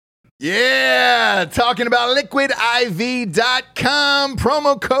Yeah, talking about liquidiv.com,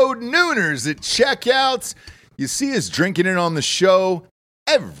 promo code Nooners at checkout. You see us drinking it on the show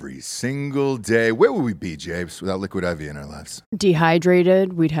every single day. Where would we be, James, without Liquid IV in our lives?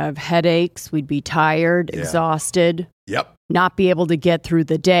 Dehydrated. We'd have headaches. We'd be tired, exhausted. Yep. Not be able to get through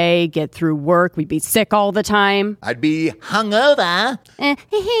the day, get through work. We'd be sick all the time. I'd be hungover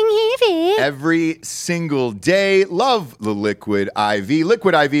every single day. Love the Liquid IV.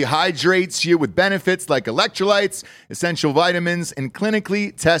 Liquid IV hydrates you with benefits like electrolytes, essential vitamins, and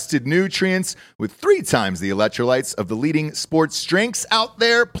clinically tested nutrients with 3 times the electrolytes of the leading sports drinks out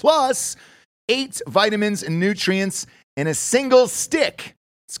there, plus 8 vitamins and nutrients in a single stick.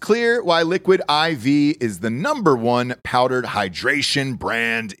 It's clear why Liquid IV is the #1 powdered hydration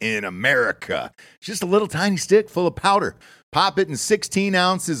brand in America. It's just a little tiny stick full of powder. Pop it in 16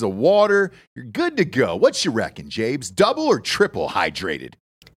 ounces of water. You're good to go. What you reckon, Jabes? Double or triple hydrated?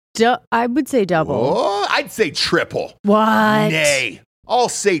 I would say double. Oh, I'd say triple. What? Nay, I'll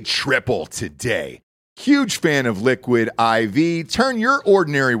say triple today. Huge fan of Liquid IV. Turn your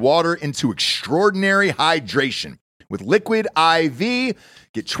ordinary water into extraordinary hydration. With Liquid IV,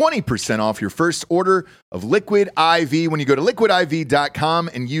 get 20% off your first order of Liquid IV when you go to liquidiv.com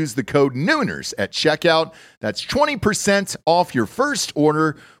and use the code Nooners at checkout. That's 20% off your first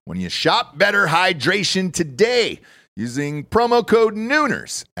order when you shop better hydration today using promo code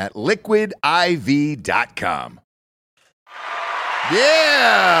Nooners at liquidiv.com.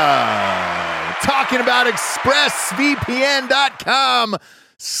 Yeah! Talking about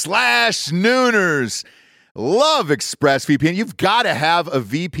expressvpn.com/Nooners. Love ExpressVPN. You've got to have a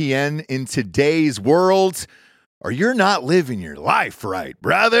VPN in today's world, or you're not living your life right,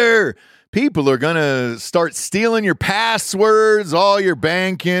 brother. People are going to start stealing your passwords, all your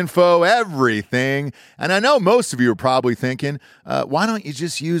bank info, everything. And I know most of you are probably thinking, why don't you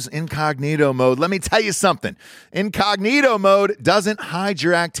just use incognito mode? Let me tell you something. Incognito mode doesn't hide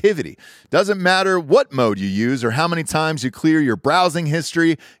your activity. Doesn't matter what mode you use or how many times you clear your browsing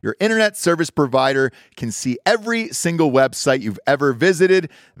history, your internet service provider can see every single website you've ever visited.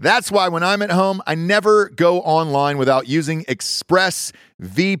 That's why when I'm at home, I never go online without using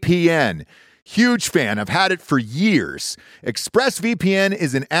ExpressVPN. Huge fan. I've had it for years. ExpressVPN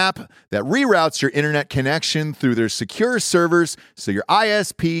is an app that reroutes your internet connection through their secure servers so your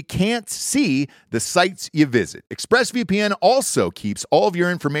ISP can't see the sites you visit. ExpressVPN also keeps all of your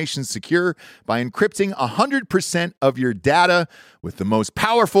information secure by encrypting 100% of your data with the most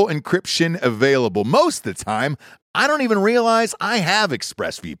powerful encryption available. Most of the time, I don't even realize I have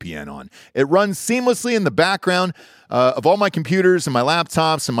ExpressVPN on. It runs seamlessly in the background of all my computers and my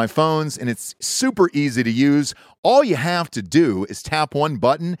laptops and my phones, and it's super easy to use. All you have to do is tap one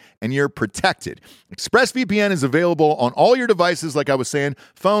button and you're protected. ExpressVPN is available on all your devices, like I was saying,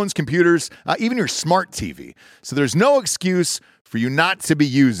 phones, computers, even your smart TV. So there's no excuse for you not to be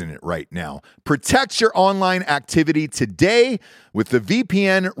using it right now. Protect your online activity today with the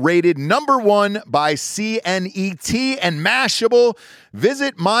VPN rated #1 by CNET and Mashable.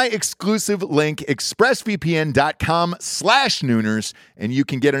 Visit my exclusive link, expressvpn.com/Nooners, and you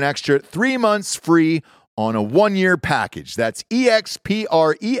can get an extra 3 months free on a 1-year package. That's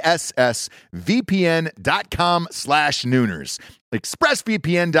expressvpn.com/Nooners.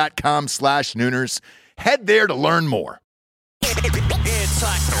 expressvpn.com/Nooners. Head there to learn more.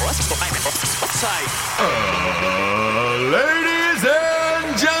 Ladies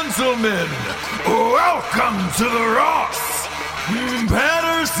and gentlemen, welcome to the Ross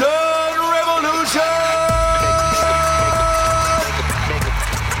Patterson Revolution!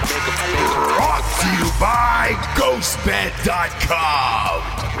 Brought to you by GhostBed.com.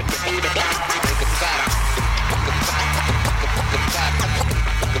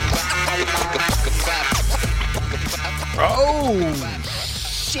 Oh,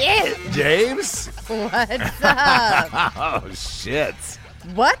 shit, James. What's up? Oh, shit.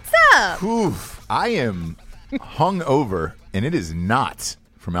 What's up? Oof, I am hungover, and it is not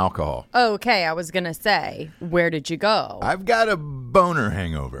from alcohol. Okay, I was going to say, where did you go? I've got a boner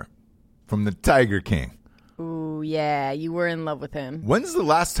hangover from the Tiger King. Ooh, yeah, you were in love with him. When's the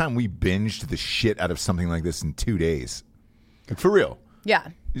last time we binged the shit out of something like this in 2 days? Like, for real. Yeah.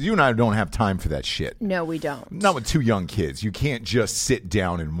 You and I don't have time for that shit. No, we don't. Not with 2 young kids. You can't just sit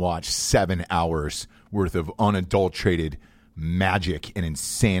down and watch 7 hours worth of unadulterated magic and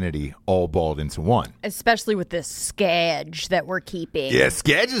insanity all balled into one. Especially with this sketch that we're keeping. Yeah,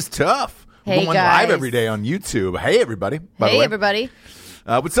 sketch is tough. Hey, we're going guys. live every day on YouTube. Hey, everybody. By the Hey, way. everybody.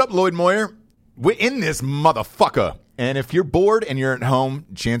 What's up, Lloyd Moyer? We're in this motherfucker. And if you're bored and you're at home,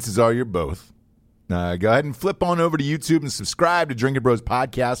 chances are you're both. Go ahead and flip on over to YouTube and subscribe to Drinking Bros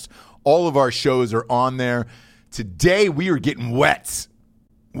Podcast. All of our shows are on there. Today, we are getting wet.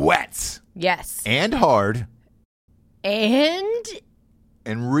 Yes. And hard. And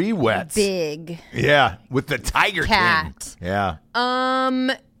re-wet. big. Yeah, with the Tiger Cat. King. Yeah.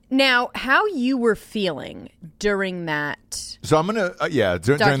 Now, how you were feeling during that So I'm going to,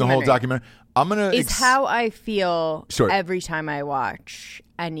 during the whole documentary, I'm going to... is how I feel Sure. every time I watch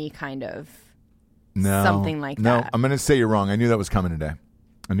any kind of No, something like no, that. I'm going to say you're wrong. I knew that was coming today.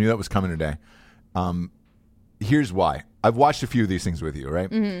 Here's why. I've watched a few of these things with you, right?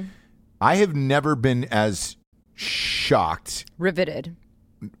 Mm-hmm. I have never been as shocked, riveted.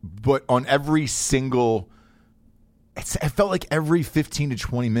 but on every single... it felt like every 15 to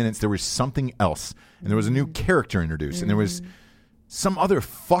 20 minutes there was something else. And there was a new character introduced. And there was some other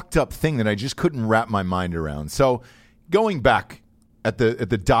fucked up thing that I just couldn't wrap my mind around. So going back at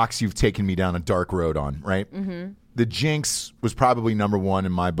the docs you've taken me down a dark road on, right? Mm-hmm. The Jinx was probably number one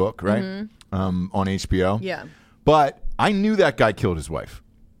in my book, right? Mm-hmm. On HBO. Yeah. But I knew that guy killed his wife.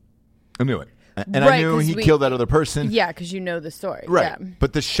 I knew it. And Right, I knew 'cause he we- killed that other person. Yeah, because you know the story. Right. Yeah.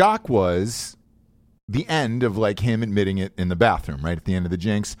 But the shock was the end of like him admitting it in the bathroom, right? At the end of the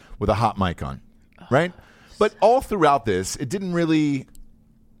Jinx with a hot mic on, right? But all throughout this, it didn't really...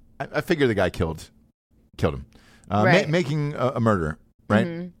 I figure the guy killed him. Right. Making a murder, right?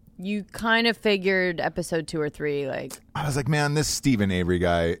 Mm-hmm. You kind of figured episode 2 or 3, like... I was like, man, this Stephen Avery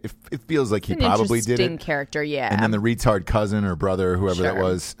guy, it feels like he an probably did interesting it. character, yeah. And then the retard cousin or brother, whoever that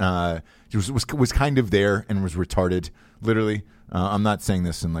Sure. was kind of there and was retarded, literally. I'm not saying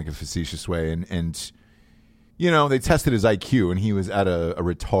this in like a facetious way. And you know, they tested his IQ and he was at a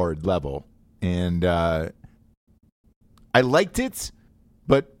retard level. And I liked it,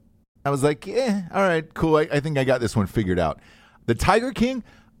 but I was like, all right, cool. I think I got this one figured out. The Tiger King,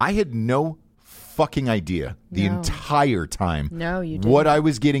 I had no fucking idea the entire time No, you didn't. what I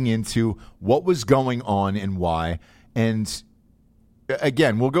was getting into, what was going on, and why. And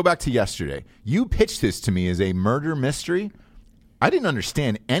again, we'll go back to yesterday. You pitched this to me as a murder mystery. I didn't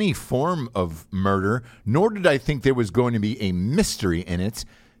understand any form of murder, nor did I think there was going to be a mystery in it.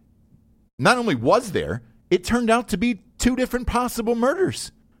 Not only was there, it turned out to be 2 different possible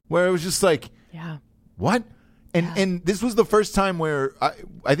murders, where it was just like, Yeah. what? And this was the first time where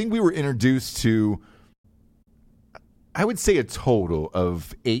I think we were introduced to, I would say, a total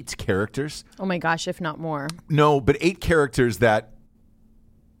of 8 characters. Oh my gosh, if not more. No, but 8 characters that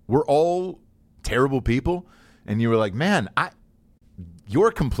were all terrible people. And you were like, man,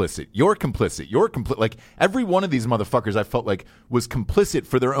 you're complicit. Like every one of these motherfuckers I felt like was complicit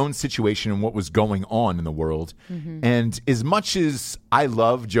for their own situation and what was going on in the world. Mm-hmm. And as much as I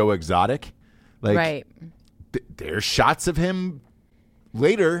love Joe Exotic, like... Right. There's shots of him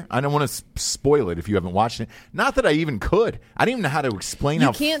later. I don't want to spoil it if you haven't watched it. Not that I even could. I didn't even know how to explain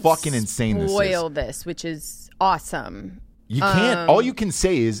how fucking insane this is. You can't spoil this, which is awesome. You can't. All you can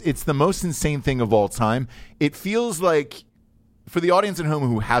say is it's the most insane thing of all time. It feels like, for the audience at home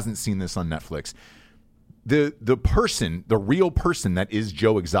who hasn't seen this on Netflix, the person, the real person that is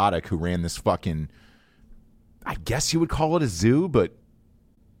Joe Exotic, who ran this fucking, I guess you would call it a zoo, but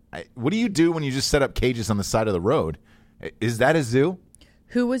what do you do when you just set up cages on the side of the road? Is that a zoo?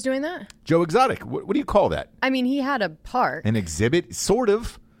 Who was doing that? Joe Exotic. What do you call that? I mean, he had a park. An exhibit? Sort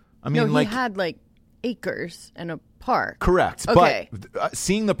of. I mean, No, like... he had like acres and a park. Correct. Okay. But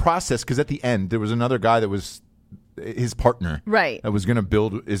seeing the process, because at the end, there was another guy that was his partner. Right. That was going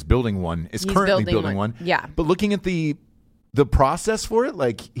to is currently building one. Yeah. But looking at the process for it,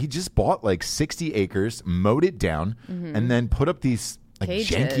 like he just bought like 60 acres, mowed it down, and then put up these... like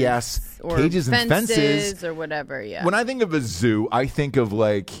janky ass cages and fences or whatever. Yeah. When I think of a zoo, I think of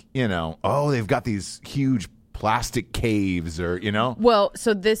like, you know, they've got these huge plastic caves or, you know. Well,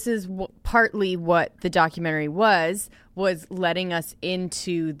 so this is partly what the documentary was letting us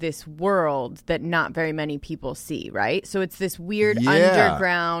into this world that not very many people see, right? So it's this weird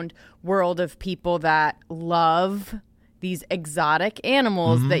underground world of people that love these exotic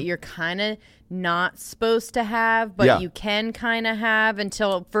animals that you're kind of not supposed to have, but you can kind of have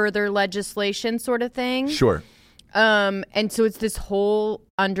until further legislation sort of thing. Sure. And so it's this whole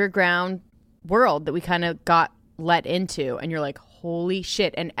underground world that we kind of got let into, and you're like, holy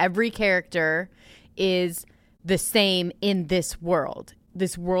shit. And every character is the same in this world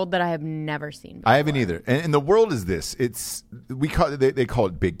that I have never seen before. I haven't either. And the world is this. They call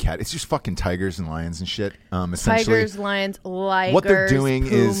it big cat. It's just fucking tigers and lions and shit. Essentially. Tigers, lions, ligers, what they're doing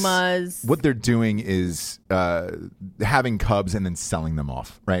pumas. is having cubs and then selling them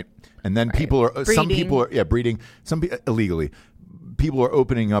off, right? And then some people are breeding, some illegally. people are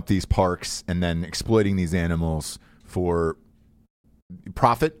opening up these parks and then exploiting these animals for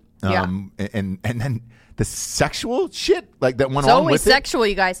profit. And then the sexual shit like that went on with it. It's always sexual,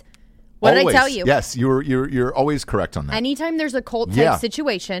 you guys. What did I tell you? Yes, you're always correct on that. Anytime there's a cult type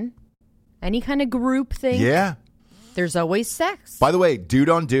situation, any kind of group thing, there's always sex. By the way, dude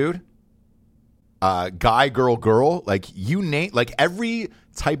on dude, guy, girl, like you name, like every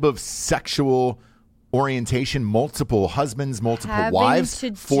type of sexual orientation, multiple husbands, multiple wives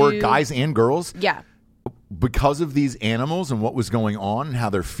for guys and girls. Yeah. Because of these animals and what was going on and how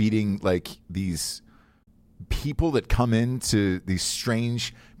they're feeding like these people that come into these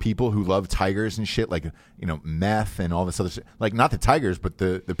strange people who love tigers and shit, like, you know, meth and all this other shit. Like, not the tigers, but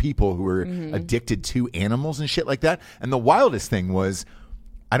the people who are addicted to animals and shit like that. And the wildest thing was,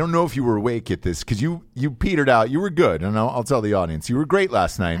 I don't know if you were awake at this because you petered out. You were good, and I'll tell the audience you were great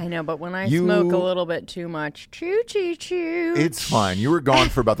last night. I know, but when I smoke a little bit too much, choo. It's fine. You were gone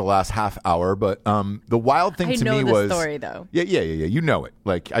for about the last half hour, but the wild thing to me was, I know the story though. Yeah. You know it.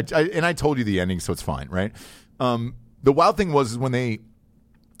 Like I told you the ending, so it's fine, right? The wild thing was when they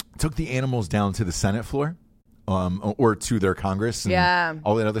took the animals down to the Senate floor, or to their Congress, and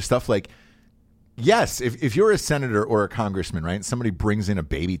all that other stuff, like. Yes, if you're a senator or a congressman, right, and somebody brings in a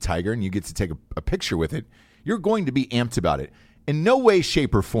baby tiger and you get to take a picture with it, you're going to be amped about it. In no way,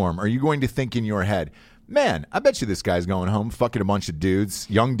 shape, or form are you going to think in your head, man, I bet you this guy's going home fucking a bunch of dudes,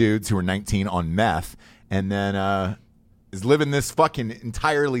 young dudes who are 19 on meth, and then is living this fucking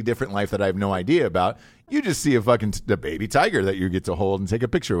entirely different life that I have no idea about. You just see the baby tiger that you get to hold and take a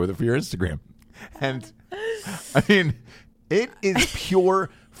picture with it for your Instagram. And, I mean, it is pure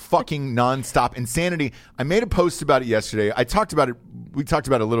fucking nonstop insanity. I made a post about it yesterday. We talked about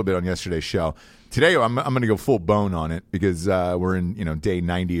it a little bit on yesterday's show. Today I'm going to go full bone on it because we're in, day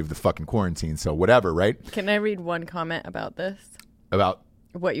 90 of the fucking quarantine. So whatever, right? Can I read one comment about this? About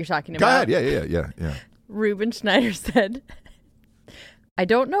what you're talking about? Go ahead. Yeah. Ruben Schneider said, I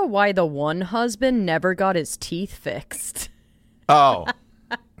don't know why the one husband never got his teeth fixed. Oh,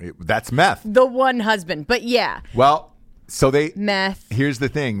 that's meth. The one husband. But yeah. Well, so meth. Here's the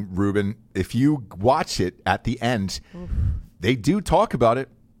thing, Ruben. If you watch it at the end, they do talk about it.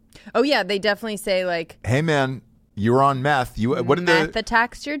 Oh yeah, they definitely say like, "Hey man, you're on meth. Meth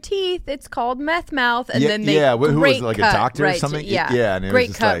attacks your teeth. It's called meth mouth." And then they who was it, like a doctor or something? And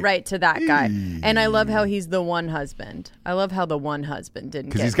great cut right to that guy. And I love how he's the one husband. I love how the one husband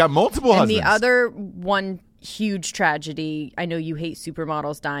didn't because he's got multiple husbands. And the other one. Huge tragedy. I know you hate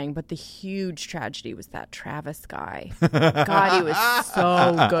supermodels dying, but the huge tragedy was that Travis guy. God, he was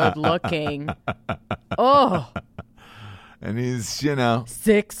so good looking. Oh. And he's,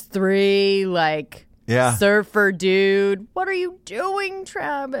 6'3", like surfer dude. What are you doing,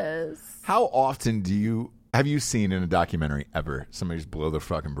 Travis? How often have you seen in a documentary ever somebody just blow their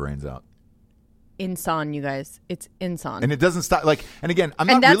fucking brains out? Insan, you guys. It's Insan. And it doesn't stop. And again, I'm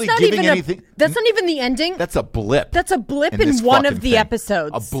not really giving anything. That's not even the ending. That's a blip. That's a blip in one of the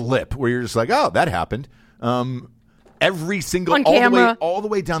episodes. A blip where you're just like, oh, that happened. Every single on camera. all the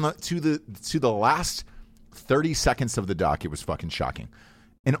way down to the last 30 seconds of the doc, it was fucking shocking.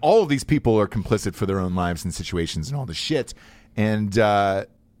 And all of these people are complicit for their own lives and situations and all this shit. And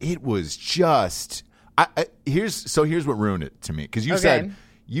it was just here's what ruined it to me, because you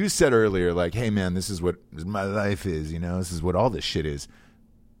said earlier, like, hey, man, this is what my life is, this is what all this shit is.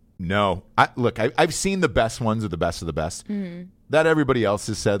 No. I've seen the best ones of the best of the best. Mm-hmm. That everybody else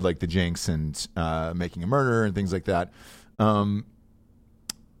has said, like the Jinx and Making a Murderer and things like that.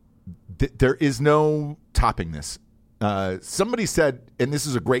 There is no topping this. Somebody said, and this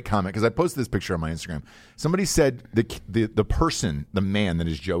is a great comment, because I posted this picture on my Instagram. Somebody said the person, the man that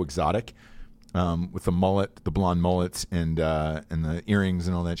is Joe Exotic, with the mullet, the blonde mullet, and the earrings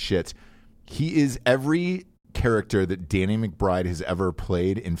and all that shit. He is every character that Danny McBride has ever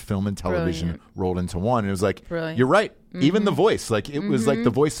played in film and television rolled into one. And it was like, you're right. Mm-hmm. Even the voice, it was like the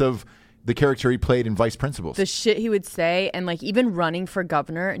voice of the character he played in Vice Principals. The shit he would say, and even running for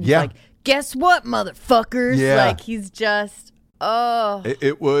governor, and he's like, guess what, motherfuckers? Yeah. He's just,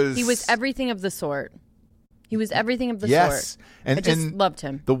 he was everything of the sort. He was everything of the sort. And I just loved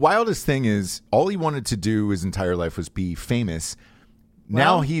him. The wildest thing is, all he wanted to do his entire life was be famous.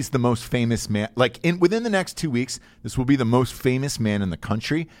 Now he's the most famous man. Within the next 2 weeks, this will be the most famous man in the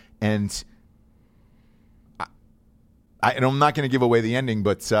country. And I'm not going to give away the ending,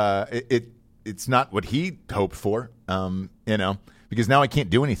 but it's not what he hoped for. Because now I can't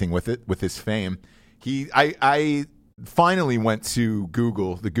do anything with it, with his fame. I finally went to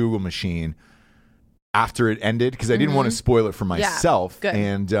Google, the Google machine, after it ended, because I didn't want to spoil it for myself. Good.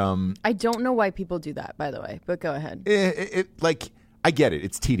 And I don't know why people do that, by the way, but go ahead. I get it.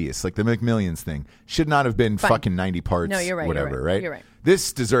 It's tedious. Like the McMillions thing should not have been fucking 90 parts. No, you're right. Whatever, right? You're right.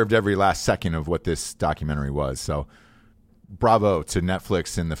 This deserved every last second of what this documentary was. So bravo to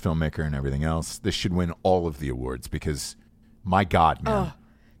Netflix and the filmmaker and everything else. This should win all of the awards because, my God, man. Oh,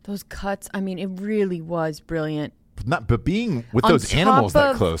 those cuts. I mean, it really was brilliant. But being with On those animals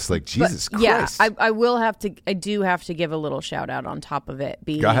that of- close, like Jesus but, yeah, Christ. I do have to give a little shout out on top of it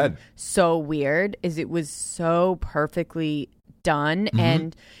being Go ahead. so weird. Is it was so perfectly done,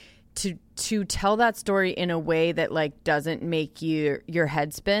 and to tell that story in a way that like doesn't make your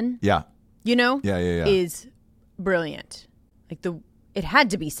head spin. Yeah. You know. Yeah. Is brilliant. Like it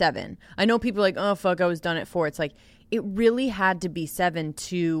had to be 7. I know people are like, oh fuck, I was done at 4. It's like it really had to be 7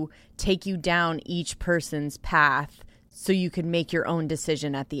 to take you down each person's path so you could make your own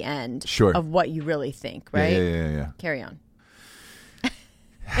decision at the end of what you really think, right? Yeah. Carry on.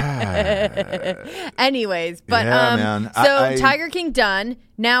 Anyways, but man. so Tiger King done.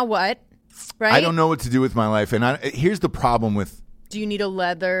 Now what? Right? I don't know what to do with my life. And here's the problem with... Do you need a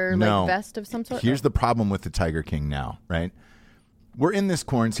leather like vest of some sort? Here's the problem with the Tiger King now, right? We're in this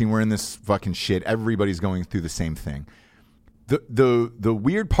quarantine. We're in this fucking shit. Everybody's going through the same thing. The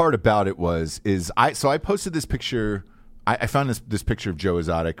weird part about it I posted this picture. I found this picture of Joe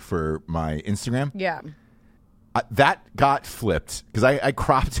Exotic for my Instagram. Yeah. That got flipped because I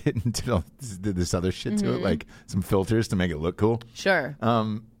cropped it and did this other shit to it, like some filters to make it look cool. Sure.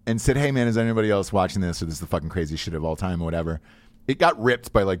 And said, hey, man, is anybody else watching this? Or this is the fucking crazy shit of all time or whatever. It got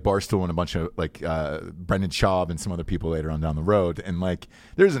ripped by like Barstool and a bunch of like Brendan Schaub and some other people later on down the road. And like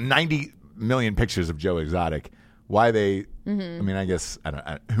there's 90 million pictures of Joe Exotic. Why they, I mean, I guess,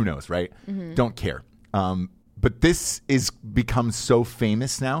 who knows, right? Don't care. But this is become so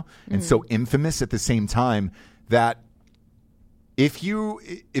famous now and so infamous at the same time that if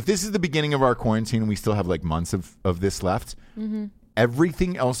this is the beginning of our quarantine and we still have like months of this left,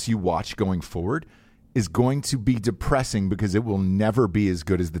 everything else you watch going forward is going to be depressing because it will never be as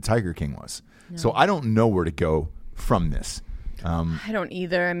good as the Tiger King was. No. So I don't know where to go from this. I don't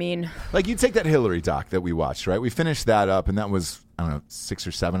either. I mean, like you take that Hillary doc that we watched, right? We finished that up and that was, I don't know, 6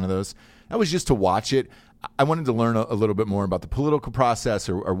 or 7 of those. That was just to watch it. I wanted to learn a little bit more about the political process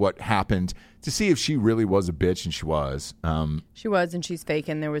or what happened to see if she really was a bitch, and she was. She was, and she's fake,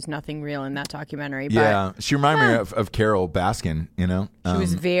 and there was nothing real in that documentary. But, yeah, she reminded me of Carol Baskin, you know? She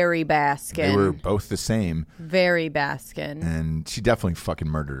was very Baskin. They were both the same. Very Baskin. And she definitely fucking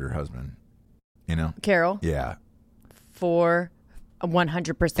murdered her husband, you know? Carol? Yeah. For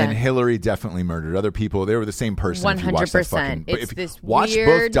 100%. And Hillary definitely murdered other people. They were the same person. 100%. It's this watch weird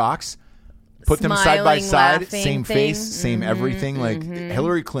both docs. Put them side by side, same thing. face, same everything. Like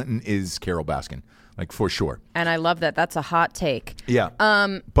Hillary Clinton is Carol Baskin, like for sure. And I love that. That's a hot take. Yeah.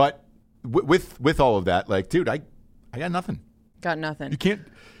 But with all of that, like, dude, I got nothing. Got nothing. You can't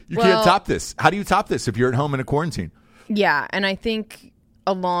top this. How do you top this if you're at home in a quarantine? Yeah, and I think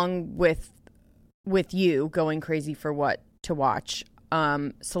along with you going crazy for what to watch,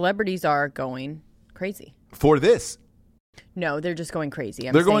 celebrities are going crazy for this. No, they're just going crazy.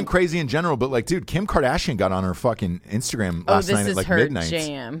 They're going crazy in general, but like, dude, Kim Kardashian got on her fucking Instagram last night at like midnight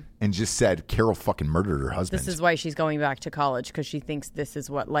jam. And just said Carol fucking murdered her husband. This is why she's going back to college, because she thinks this is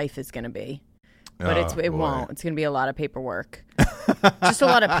what life is going to be. But it won't. It's going to be a lot of paperwork. Just a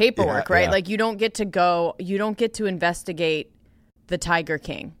lot of paperwork, right? Yeah. Like you don't get to investigate the Tiger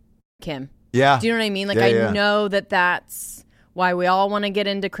King, Kim. Yeah. Do you know what I mean? Like I know that's why we all want to get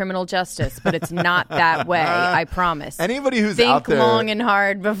into criminal justice, but it's not that way. I promise. Anybody who's Think out there, long and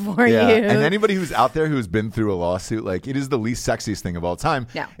hard before you. And anybody who's out there who's been through a lawsuit, like it is the least sexiest thing of all time.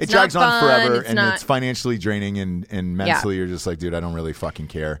 No, it drags on forever, it's financially draining, and mentally you're just like, dude, I don't really fucking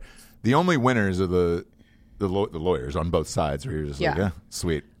care. The only winners are the lawyers on both sides, where you're just like,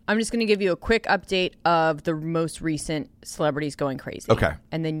 sweet. I'm just going to give you a quick update of the most recent celebrities going crazy. Okay.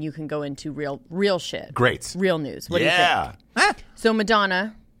 And then you can go into real shit. Great. Real news. What do you think? So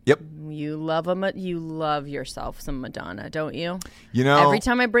Madonna. Yep. You love yourself some Madonna, don't you? You know, every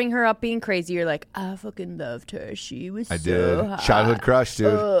time I bring her up being crazy, you're like, I fucking loved her. She was so hot. Childhood crush,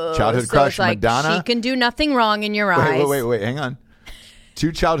 dude. Childhood crush, like, Madonna. She can do nothing wrong in your eyes. Wait. Hang on.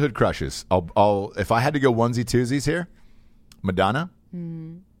 2 childhood crushes. I'll if I had to go onesie twosies here, Madonna,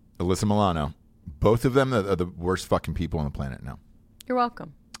 Alyssa Milano. Both of them are the worst fucking people on the planet now. You're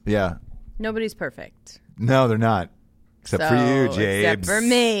welcome. Yeah. Nobody's perfect. No, they're not. Except for you, James.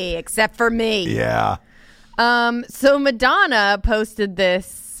 Except for me. Yeah. So Madonna posted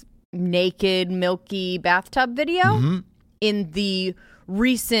this naked, milky bathtub video in the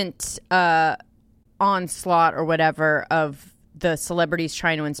recent onslaught or whatever of the celebrities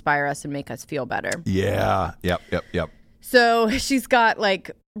trying to inspire us and make us feel better. Yeah. Yep. So she's got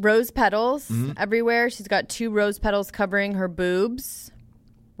like rose petals everywhere. She's got 2 rose petals covering her boobs.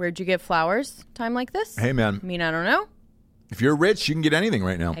 Where'd you get flowers time like this? Hey, man. I mean, I don't know. If you're rich, you can get anything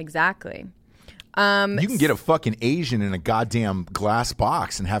right now. Exactly. You can get a fucking Asian in a goddamn glass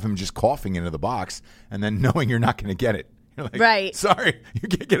box and have him just coughing into the box and then knowing you're not going to get it. You're like, right. Sorry, you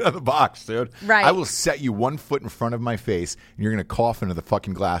can't get out of the box, dude. Right. I will set you 1 foot in front of my face and you're going to cough into the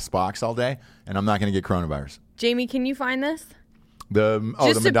fucking glass box all day and I'm not going to get coronavirus. Jamie, can you find this? The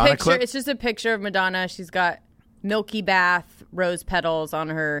Madonna clip? It's just a picture of Madonna. She's got milky bath, rose petals on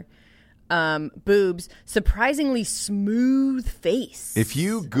her boobs, surprisingly smooth face. If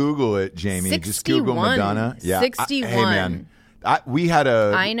you Google it, Jamie, 61. just Google Madonna. Yeah, 61. Hey, man. We had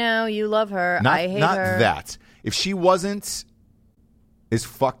a... I know, you love her. I hate her. Not that. If she wasn't as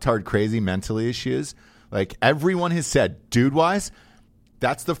fucktard crazy mentally as she is, like everyone has said, dude-wise,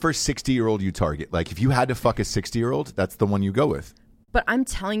 that's the first 60-year-old you target. Like if you had to fuck a 60-year-old, that's the one you go with. But I'm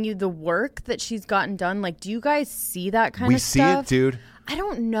telling you, the work that she's gotten done, like, do you guys see that kind of stuff? We see it, dude. I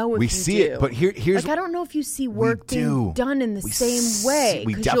don't know if we you see do. it, but here's like I don't know if you see work being done in the same way.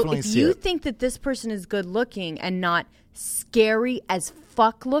 We definitely see it. If you think that this person is good looking and not scary as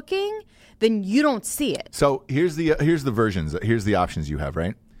fuck looking, then you don't see it. So here's the versions. Here's the options you have,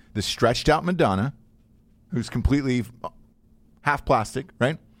 right? The stretched out Madonna, who's completely half plastic,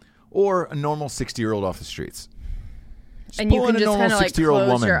 right? Or a normal 60-year-old off the streets. And you can just kind of like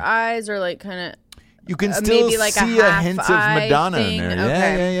close your eyes or like kind of. You can still maybe like see a hint of Madonna thing. in there.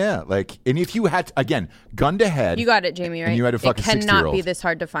 Okay. Yeah. Like, and if you had, again, gun to head. You got it, Jamie, right? And you had to fuck a 60-year-old. It cannot be this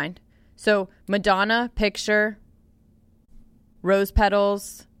hard to find. So, Madonna, picture, rose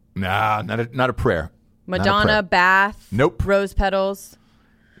petals. Nah, not a prayer. Madonna, bath. Nope. Rose petals.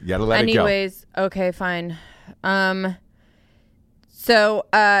 You gotta let it go. Anyways, okay, fine. So,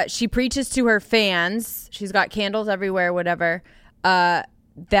 she preaches to her fans. She's got candles everywhere, whatever, that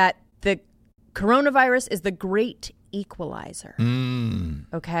the coronavirus is the great equalizer.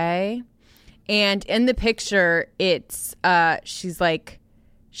 Okay? And in the picture, it's she's like,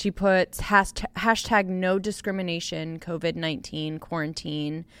 she puts hashtag no discrimination, COVID-19,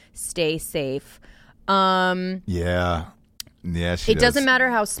 quarantine, stay safe. Yeah, it doesn't matter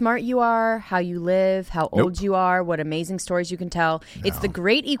how smart you are, how you live, how old you are, what amazing stories you can tell. No. It's the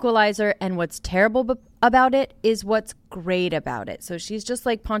great equalizer, and what's terrible about it is what's great about it. So she's just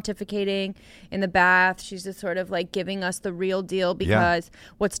like pontificating in the bath. She's just sort of like giving us the real deal because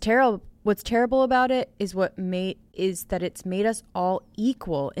what's terrible about it is that it's made us all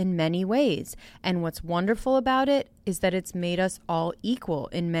equal in many ways. And what's wonderful about it is that it's made us all equal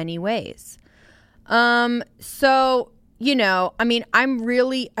in many ways. So, you know, I mean, I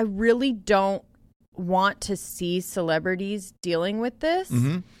really don't want to see celebrities dealing with this.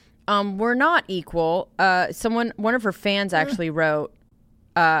 Mm-hmm. We're not equal. One of her fans actually wrote,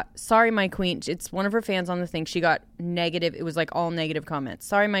 sorry, my queen. It's one of her fans on the thing. She got negative. It was like all negative comments.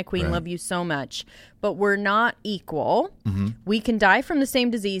 Sorry, my queen. Right. Love you so much. But we're not equal. Mm-hmm. We can die from the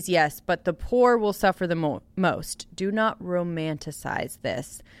same disease, yes, but the poor will suffer the most. Do not romanticize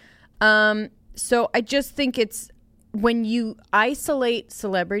this. So I just think it's when you isolate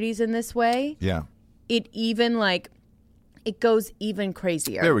celebrities in this way, it even like it goes even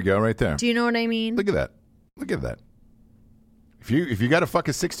crazier. There we go, right there. Do you know what I mean? Look at that. If you got to fuck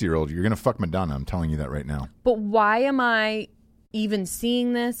a 60-year-old, you're gonna fuck Madonna. I'm telling you that right now. But why am I even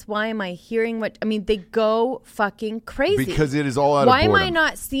seeing this? Why am I hearing what? I mean, they go fucking crazy because it is all out of boredom. Why am I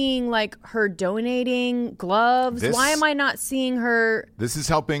not seeing like her donating gloves? Why am I not seeing her? This is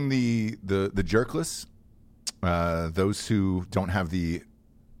helping the jerkless, those who don't have the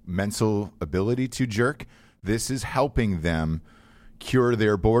mental ability to jerk. This is helping them cure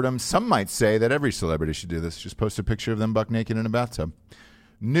their boredom. Some might say that every celebrity should do this. Just post a picture of them buck naked in a bathtub.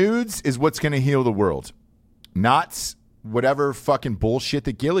 Nudes is what's going to heal the world, not whatever fucking bullshit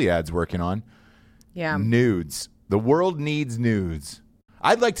that Gilead's working on. Yeah. Nudes. The world needs nudes.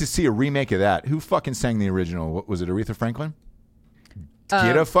 I'd like to see a remake of that. Who fucking sang the original? What was it, Aretha Franklin?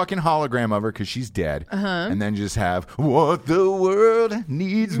 Get a fucking hologram of her because she's dead. And then just have what the world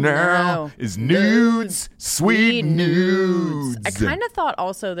needs now is nudes, sweet nudes. I kind of thought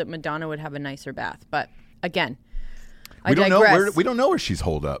also that Madonna would have a nicer bath. But again, we don't know where she's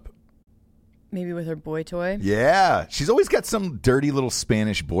holed up. Maybe with her boy toy? Yeah. She's always got some dirty little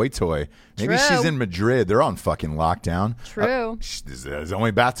Spanish boy toy. Maybe she's in Madrid. They're on fucking lockdown. True. This is the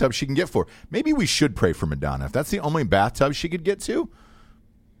only bathtub she can get for. Maybe we should pray for Madonna. If that's the only bathtub she could get to,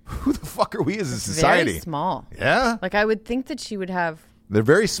 who the fuck are we as a society? Very small. Yeah. Like I would think that she would have. They're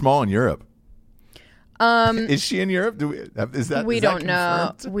very small in Europe. Is she in Europe? Is that don't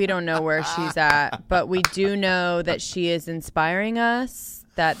know. confirmed? We don't know where she's at, but we do know that she is inspiring us.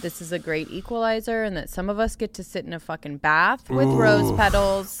 That this is a great equalizer, and that some of us get to sit in a fucking bath with rose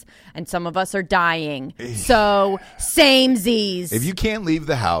petals, and some of us are dying. So, samesies. If you can't leave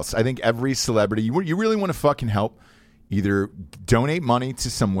the house, I think every celebrity, you really want to fucking help, either donate money to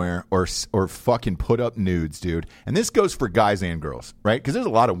somewhere or fucking put up nudes, dude. And this goes for guys and girls, right? Because there's a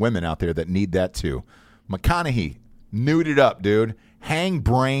lot of women out there that need that too. McConaughey, nude it up, dude. Hang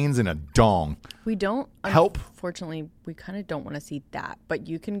brains in a dong. We don't help. Unfortunately, we kind of don't want to see that. But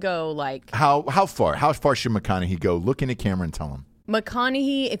you can go like how far? How far should McConaughey go? Look in the camera and tell him.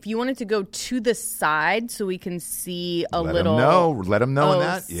 McConaughey, if you wanted to go to the side so we can see a little. Let him know in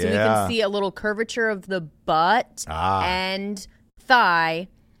that. So we can see a little curvature of the butt and thigh,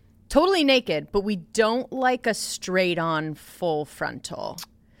 totally naked. But we don't like a straight on full frontal.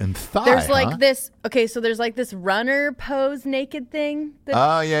 And thigh, there's like this. Okay, so there's like this runner pose naked thing.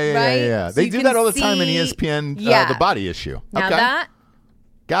 Yeah. So they do that all the time in ESPN. The body issue. Now that.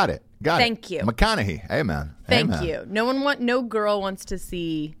 Got it. Thank you, McConaughey. Hey man. Thank you. No girl wants to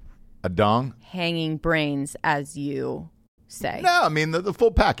see a dong hanging brains, as you say. No, I mean the full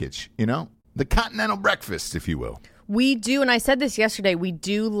package. You know, the continental breakfast, if you will. We do, and I said this yesterday. We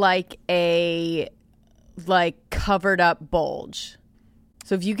do like a covered up bulge.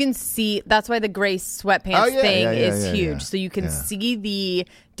 So if you can see, that's why the gray sweatpants thing is huge. Yeah. So you can see the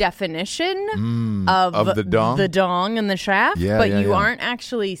definition of the dong and the shaft, but you aren't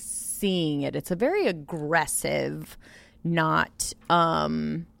actually seeing it. It's a very aggressive, not.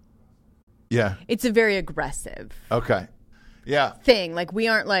 It's a very aggressive. Okay. Yeah. Thing like we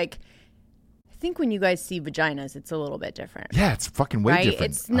aren't like. I think when you guys see vaginas, it's a little bit different. Yeah, it's fucking way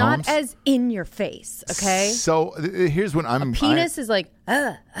different. It's not as in your face, okay? So here's what I'm... penis is like,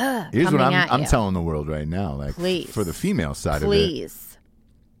 here's what I'm telling the world right now. Like, please. For the female side of it. Please.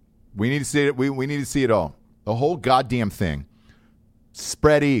 We need to see it. We need to see it all. The whole goddamn thing.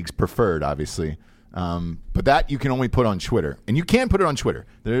 Spread eags preferred, obviously. But that you can only put on Twitter. And you can put it on Twitter.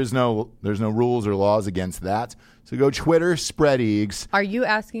 There's no rules or laws against that. So go Twitter, spread eags. Are you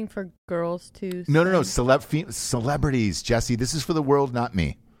asking for girls to? No. Celebrities, Jesse. This is for the world, not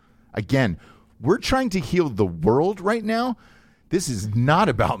me. Again, we're trying to heal the world right now. This is not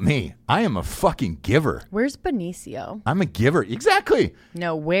about me. I am a fucking giver. Where's Benicio? I'm a giver. Exactly.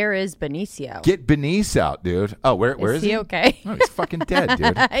 No, where is Benicio? Get Benice out, dude. Oh, where is he? Okay? No, he's fucking dead,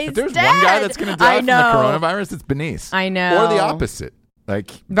 dude. If there's dead. one guy that's going to die from the coronavirus, it's Benice. I know. Or the opposite.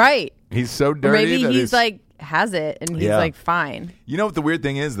 Like, right. He's so dirty. Or maybe that he's like has it and he's like fine. You know what the weird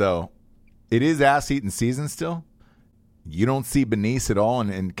thing is though? It is ass eating season still. You don't see Benice at all,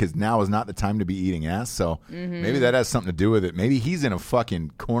 and because now is not the time to be eating ass. So maybe that has something to do with it. Maybe he's in a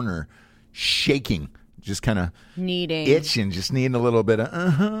fucking corner, shaking, just kind of itching, just needing a little bit of.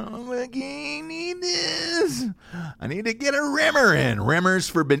 I need this. I need to get a rimmer in. Rimmers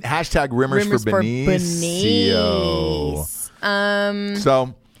for hashtag rimmers for Benicio.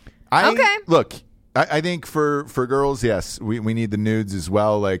 So look. I think for girls, yes, we need the nudes as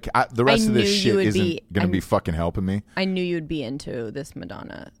well. Like the rest of this shit isn't going to be fucking helping me. I knew you'd be into this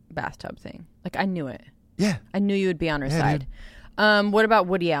Madonna bathtub thing. Like I knew it. Yeah, I knew you would be on her side. What about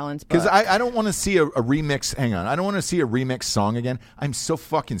Woody Allen's book? Because I don't want to see a remix. Hang on, I don't want to see a remix song again. I'm so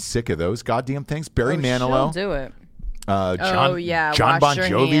fucking sick of those goddamn things. Barry Manilow, she'll do it. John Bon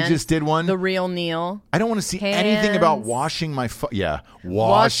Jovi just did one. The real Neil. I don't want to see anything about washing my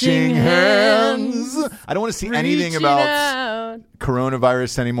washing hands. I don't want to see anything about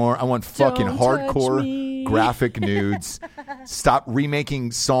coronavirus anymore. I want fucking hardcore graphic nudes. Stop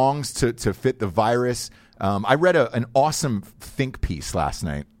remaking songs to fit the virus. I read an awesome think piece last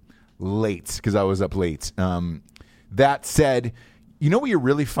night, late because I was up late. That said, you know what you're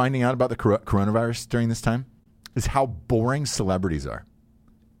really finding out about the coronavirus during this time? Is how boring celebrities are.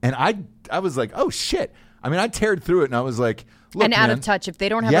 And I was like, oh shit. I mean, I teared through it and I was like, look, and out of touch. If they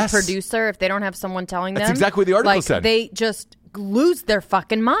don't have a producer, if they don't have someone telling them. That's exactly what the article said. They just lose their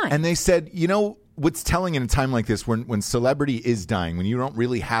fucking mind. And they said, you know, what's telling in a time like this when celebrity is dying, when you don't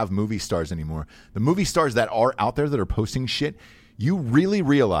really have movie stars anymore, the movie stars that are out there that are posting shit, you really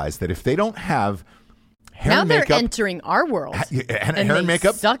realize that if they don't have hair and makeup. Now they're entering our world. And hair and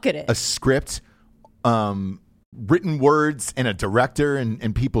makeup. Suck at it. A script, written words and a director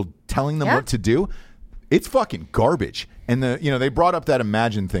and people telling them what to do, it's fucking garbage. And they brought up that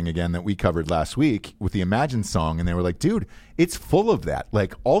Imagine thing again that we covered last week with the Imagine song, and they were like, dude, it's full of that.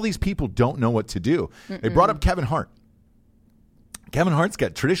 Like all these people don't know what to do. They brought up Kevin Hart. Kevin Hart's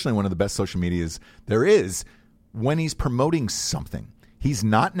got traditionally one of the best social medias there is when he's promoting something. He's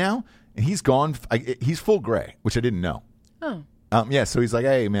not now. And he's gone. He's full gray, which I didn't know. Oh. Yeah, so he's like,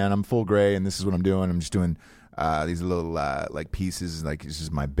 hey, man, I'm full gray, and this is what I'm doing. I'm just doing these little like pieces. Like, this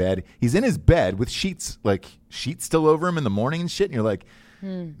is my bed. He's in his bed with sheets still over him in the morning and shit. And you're like,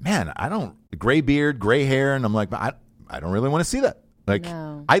 man, gray beard, gray hair. And I'm like, I don't really want to see that. Like,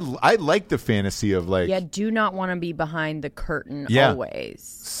 no. I like the fantasy of like. Yeah, do not want to be behind the curtain always.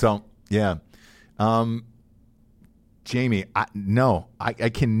 So, yeah. Jamie, I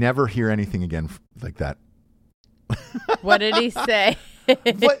can never hear anything again like that. What did he say?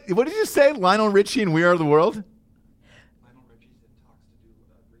 What did you say? Lionel Richie and We Are the World?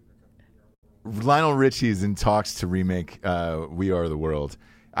 Lionel Richie's in talks to remake We Are the World.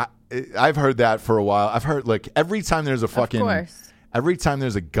 I've heard that for a while. I've heard like every time there's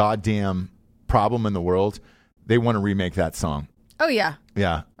a goddamn problem in the world, they want to remake that song. Oh yeah.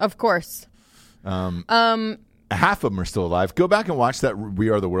 Yeah. Of course. Half of them are still alive. Go back and watch that We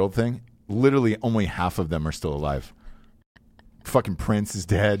Are the World thing. Literally only half of them are still alive. Fucking Prince is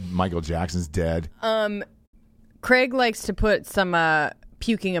dead. Michael Jackson's dead. Craig likes to put some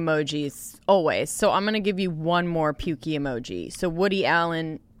puking emojis always. So I'm going to give you one more pukey emoji. So Woody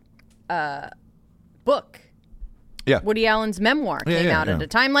Allen book. Yeah. Woody Allen's memoir came out at a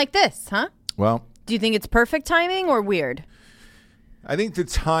time like this, huh? Well, do you think it's perfect timing or weird? I think the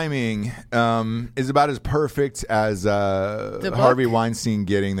timing is about as perfect as Harvey Weinstein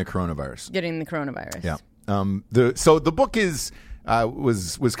getting the coronavirus. Yeah. So the book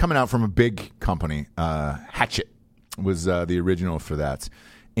was coming out from a big company. Hachette was the original for that,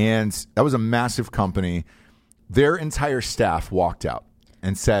 and that was a massive company. Their entire staff walked out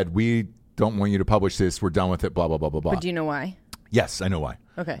and said, "We don't want you to publish this. We're done with it." Blah blah blah blah blah. But do you know why? Yes, I know why.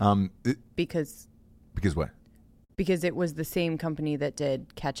 Okay. Because what? Because it was the same company that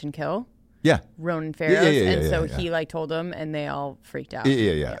did Catch and Kill. Yeah. Ronan Farrows. He told them and they all freaked out.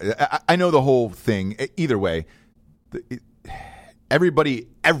 Yeah. I know the whole thing. Either way,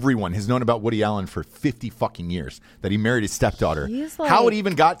 everyone has known about Woody Allen for 50 fucking years, that he married his stepdaughter. How it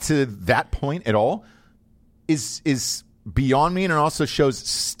even got to that point at all is beyond me, and it also shows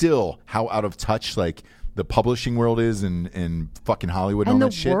still how out of touch like the publishing world is and fucking Hollywood and all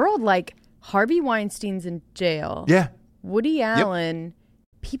that shit. And the world, like Harvey Weinstein's in jail. Yeah. Woody Allen,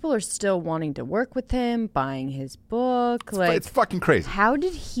 people are still wanting to work with him, buying his book. It's fucking crazy. How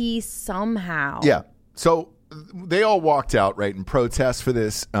did he somehow? Yeah. So they all walked out, right, in protest for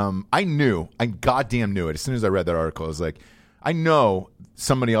this. I goddamn knew it. As soon as I read that article, I was like, I know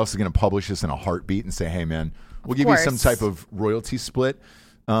somebody else is going to publish this in a heartbeat and say, hey, man, we'll give you some type of royalty split.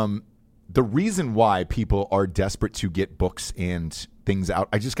 The reason why people are desperate to get books and things out,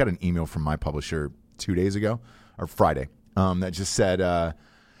 I just got an email from my publisher 2 days ago, or Friday, that just said,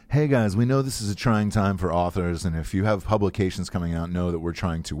 hey guys, we know this is a trying time for authors, and if you have publications coming out, know that we're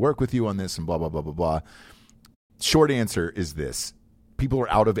trying to work with you on this and blah, blah, blah, blah, blah. Short answer is this. People are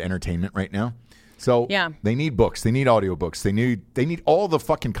out of entertainment right now. So they need books. They need audiobooks. They need all the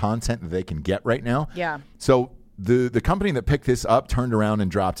fucking content that they can get right now. Yeah. So the company that picked this up turned around and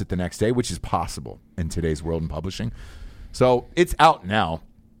dropped it the next day, which is possible in today's world in publishing. So it's out now.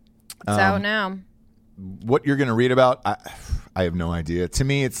 It's out now. What you're going to read about, I have no idea. To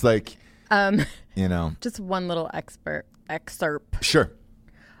me, it's like, just one little excerpt. Sure.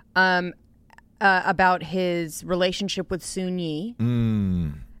 About his relationship with Soon-Yi.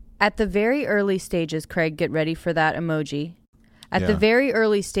 At the very early stages, Craig, get ready for that emoji. At the very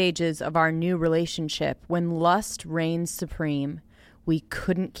early stages of our new relationship, when lust reigned supreme, we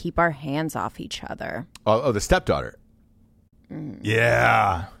couldn't keep our hands off each other. Oh, the stepdaughter.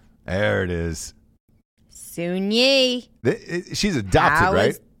 Yeah. There it is. Soon-Yi. She's adopted,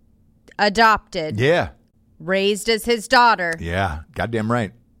 right? Adopted. Yeah. Raised as his daughter. Yeah. Goddamn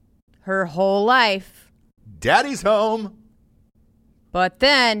right. Her whole life. Daddy's home. But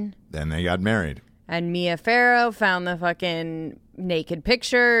then they got married. And Mia Farrow found the fucking naked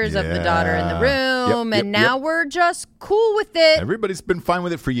pictures of the daughter in the room. And now we're just cool with it. Everybody's been fine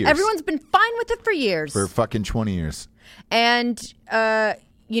with it for years. Everyone's been fine with it for years. For fucking 20 years. And,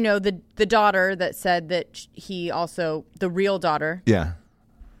 the daughter that said that he also, the real daughter. Yeah.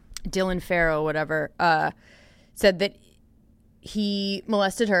 Dylan Farrow, whatever, said that he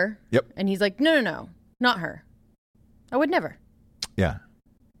molested her. Yep. And he's like, no, not her. I would never. Yeah.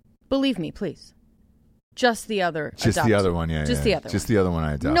 Believe me, please. Just the other. Just the other one, yeah. Just the other one. Just the other one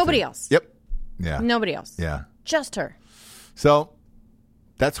I adopted. Nobody else. Yep. Yeah. Nobody else. Yeah. Just her. So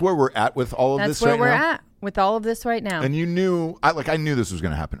that's where we're at with all of this right now. That's where we're at with all of this right now. And you knew, I knew this was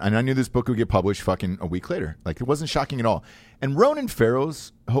going to happen. And I knew this book would get published fucking a week later. Like, it wasn't shocking at all. And Ronan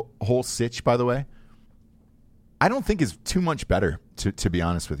Farrow's whole sitch, by the way, I don't think is too much better, to be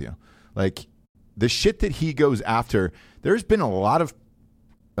honest with you. Like, the shit that he goes after, there's been a lot of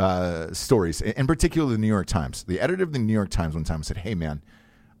stories, in particular the New York Times. The editor of the New York Times one time said, hey, man,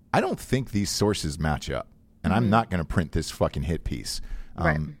 I don't think these sources match up, and I'm not going to print this fucking hit piece.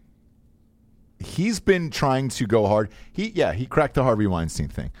 Right. He's been trying to go hard. He cracked the Harvey Weinstein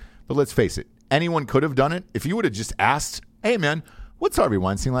thing. But let's face it, anyone could have done it. If you would have just asked, hey, man, what's Harvey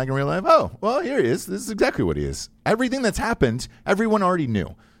Weinstein like in real life? Oh, well, here he is. This is exactly what he is. Everything that's happened, everyone already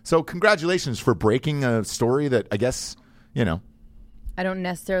knew. So congratulations for breaking a story that I guess, I don't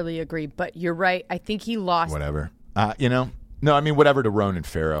necessarily agree, but you're right. I think he lost. Whatever. No, I mean, whatever to Ronan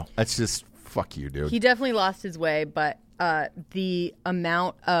Farrow. That's just, fuck you, dude. He definitely lost his way, but the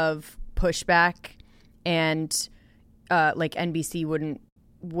amount of pushback and like NBC wouldn't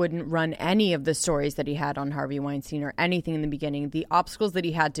run any of the stories that he had on Harvey Weinstein or anything in the beginning. The obstacles that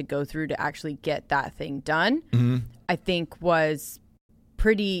he had to go through to actually get that thing done, I think was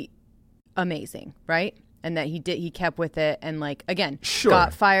pretty amazing, right? And that he kept with it, and like, again,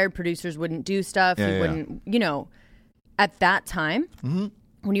 got fired. Producers wouldn't do stuff. He wouldn't, at that time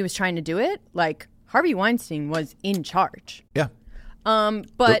when he was trying to do it, like, Harvey Weinstein was in charge. Yeah.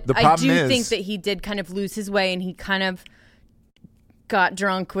 But I do think that he did kind of lose his way, and he kind of got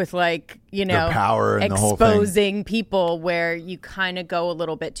drunk with, like, the power and exposing people, where you kind of go a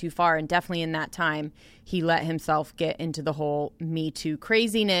little bit too far. And definitely in that time, he let himself get into the whole Me Too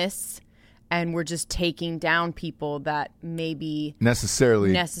craziness, and we're just taking down people that maybe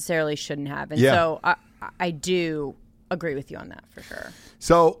necessarily shouldn't have. And so I do agree with you on that for sure.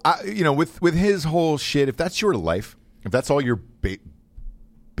 So, with his whole shit, if that's your life, if that's all you're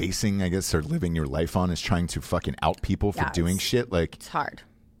basing, I guess, or living your life on, is trying to fucking out people for doing shit, like, it's hard,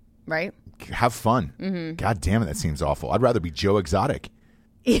 right? Have fun. God damn it, that seems awful. I'd rather be Joe Exotic.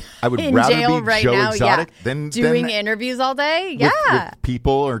 I would rather be right Joe Exotic than doing interviews all day. With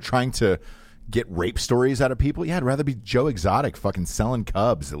people, or trying to get rape stories out of people. Yeah, I'd rather be Joe Exotic, fucking selling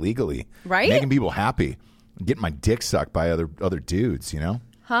cubs illegally, right? Making people happy, getting my dick sucked by other dudes.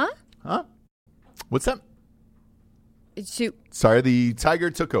 Huh? What's that? Shoot. Sorry, the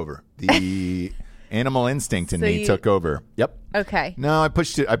tiger took over. The animal instinct in me took over. Yep. Okay. No, I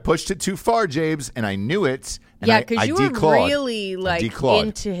pushed it too far, Jabes, and I knew it. And yeah, because you were really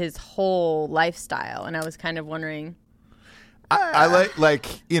into his whole lifestyle, and I was kind of wondering. I like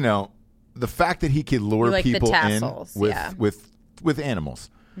the fact that he could lure people in with animals.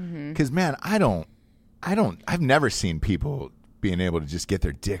 Because man, I've never seen people being able to just get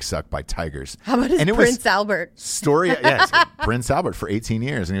their dick sucked by tigers. How about his Prince Albert story? Yeah, Prince Albert for 18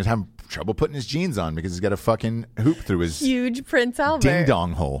 years, and he was having trouble putting his jeans on because he's got a fucking hoop through his huge Prince Albert ding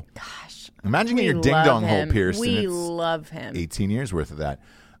dong hole. Gosh, imagine getting your ding dong hole pierced. We love him. 18 years worth of that.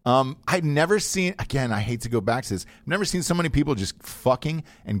 I've never seen. Again, I hate to go back to this. I've never seen so many people just fucking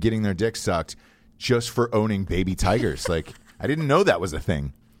and getting their dick sucked just for owning baby tigers. Like, I didn't know that was a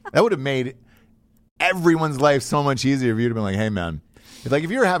thing. That would have made everyone's life so much easier if you'd have been like, hey, man,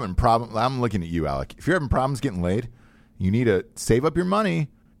 if you're having problems, I'm looking at you, Alec. If you're having problems getting laid, you need to save up your money,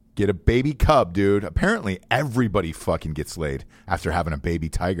 get a baby cub, dude. Apparently, everybody fucking gets laid after having a baby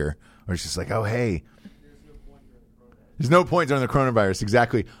tiger. Or it's just like, oh, hey. There's no point during the coronavirus,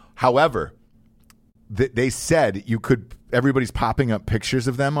 exactly. However, they said everybody's popping up pictures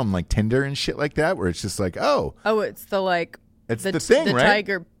of them on like Tinder and shit like that, where it's just like, oh. Oh, it's it's the thing, the right?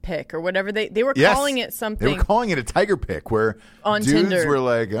 Tiger pic or whatever. They were calling it something. They were calling it a tiger pic, where on dudes Tinder were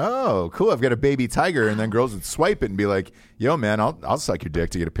like, oh, cool, I've got a baby tiger. And then girls would swipe it and be like, yo, man, I'll suck your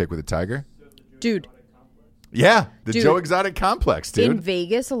dick to get a pic with a tiger. Dude. Yeah, Joe Exotic complex, dude. In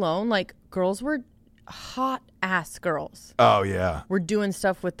Vegas alone, like, girls were hot ass girls. Oh, yeah. We're doing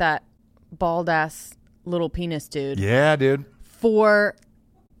stuff with that bald ass little penis dude. Yeah, dude. For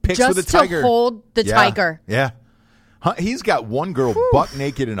pics just with a tiger. To hold the tiger. Yeah. He's got one girl butt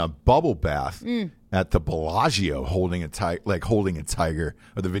naked in a bubble bath at the Bellagio holding a tiger,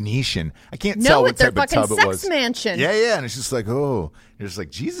 or the Venetian. I can't tell what type of tub it was. Mansion. Yeah, and it's just like, oh, you're just like,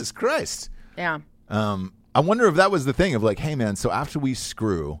 Jesus Christ. Yeah. I wonder if that was the thing of like, hey man, so after we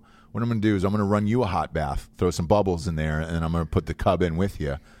screw, what I'm going to do is I'm going to run you a hot bath, throw some bubbles in there, and I'm going to put the cub in with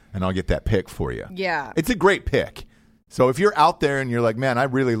you, and I'll get that pic for you. Yeah. It's a great pic. So if you're out there and you're like, man, I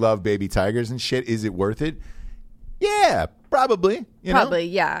really love baby tigers and shit, is it worth it? Yeah, probably. Probably,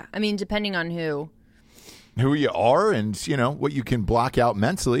 yeah. I mean, depending on who you are and, what you can block out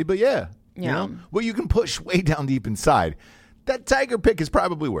mentally. But yeah. What you can push way down deep inside. That tiger pic is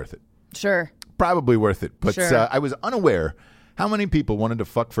probably worth it. Sure. Probably worth it. But sure. I was unaware how many people wanted to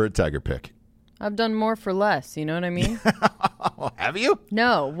fuck for a tiger pic. I've done more for less. You know what I mean? Have you?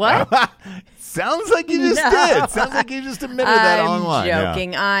 No. What? Sounds like you just did. Sounds like you just admitted that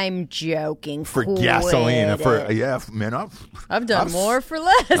online. I'm joking. For gasoline. Man, I've done more for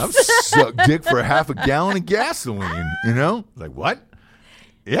less. I've sucked dick for half a gallon of gasoline. You know? Like, what?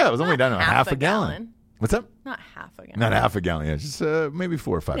 Yeah, it was only down to half a gallon. What's up? Not half a gallon. Not half a gallon. Yeah, just maybe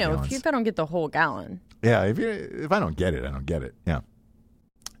 4 or 5 gallons. If I don't get the whole gallon. Yeah, if I don't get it, I don't get it. Yeah.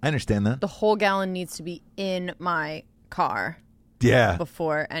 I understand that. The whole gallon needs to be in my car. Yeah.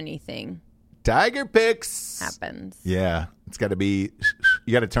 Before anything Tiger Pics happens. Yeah. It's got to be,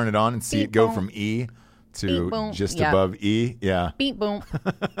 you got to turn it on and see Beep it go boom. from E to boom. just above E. Yeah. Beep boom.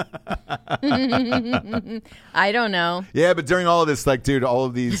 I don't know. Yeah, but during all of this, like, dude, all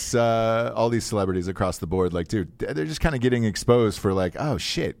these celebrities across the board, like, dude, they're just kind of getting exposed for like, oh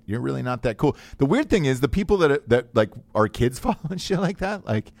shit, you're really not that cool. The weird thing is the people that like our kids follow and shit like that,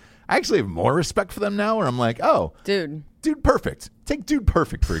 like, I actually have more respect for them now where I'm like, oh, Dude Perfect. Take Dude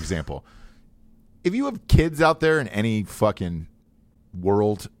Perfect, for example. If you have kids out there in any fucking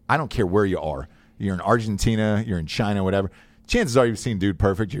world, I don't care where you are. You're in Argentina, you're in China, whatever. Chances are you've seen Dude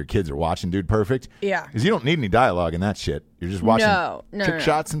Perfect. Your kids are watching Dude Perfect. Yeah. Because you don't need any dialogue in that shit. You're just watching trick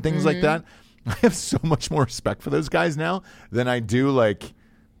shots and things like that. I have so much more respect for those guys now than I do like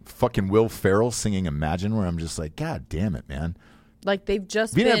fucking Will Ferrell singing Imagine, where I'm just like, God damn it, man. Like, they've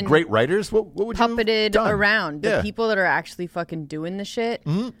just been have great writers. What would you have puppeted done? Around. The people that are actually fucking doing the shit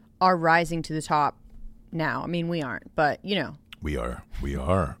are rising to the top now. I mean, we aren't, but you know. We are. We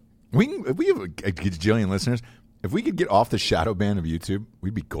have a gajillion listeners. If we could get off the shadow ban of YouTube,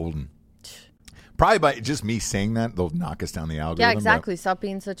 we'd be golden. Probably by just me saying that, they'll knock us down the algorithm. Yeah, exactly. Stop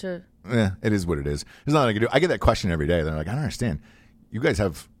being such a... Yeah, it is what it is. There's nothing I can do. I get that question every day. They're like, I don't understand. You guys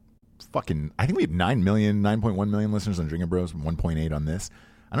have fucking... I think we have 9.1 million listeners on Drinking Bros, 1.8 on this.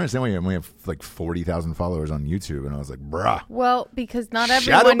 I don't understand why we have like 40,000 followers on YouTube. And I was like, bruh. Well, because not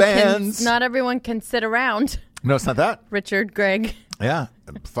everyone can sit around. No, it's not that. Richard, Greg. Yeah.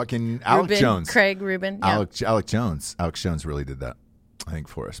 Fucking Alex Jones. Craig, Ruben. Yeah. Alex Jones. Alex Jones really did that, I think,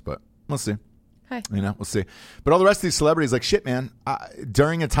 for us. But we'll see. Hey. You know, we'll see. But all the rest of these celebrities, like, shit, man.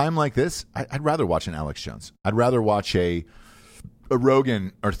 During a time like this, I'd rather watch an Alex Jones. I'd rather watch a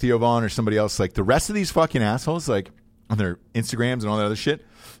Rogan or Theo Vaughn or somebody else. Like, the rest of these fucking assholes, like, on their Instagrams and all that other shit,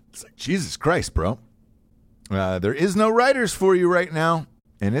 it's like, Jesus Christ, bro. There is no writers for you right now.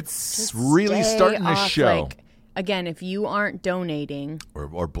 And it's just really starting to show. Like, again, if you aren't donating.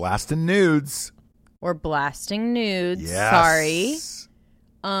 Or blasting nudes. Yes. Sorry.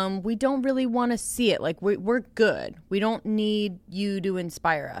 We don't really want to see it. Like, we're good. We don't need you to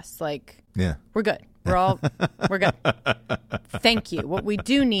inspire us. Like, yeah, we're good. We're good. Thank you. What we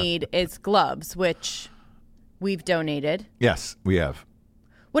do need is gloves, which we've donated. Yes, we have.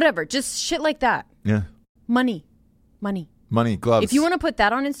 Whatever. Just shit like that. Yeah. Money, gloves. If you want to put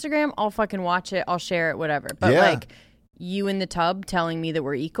that on Instagram, I'll fucking watch it. I'll share it, whatever. But like, you in the tub telling me that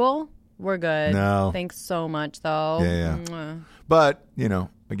we're equal, we're good. No. Thanks so much, though. Yeah. But, you know,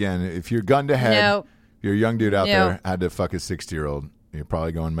 again, if you're gun to head, you're a young dude out there, had to fuck a 60-year-old, you're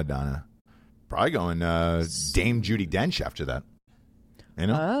probably going Madonna. Probably going Dame Judi Dench after that. You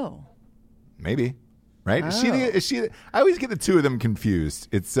know? Oh. Maybe. Right? Oh. Is she? I always get the two of them confused.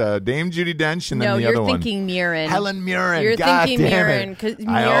 It's Dame Judi Dench and then the other one. No, you're thinking Mirren. Helen Mirren. You're God thinking damn Mirren. it. Mirren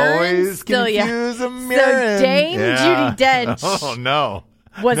I always still, confuse a Mirren. So Dame Judi Dench. Oh, no.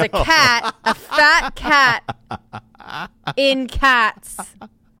 Was a cat, a fat cat in Cats.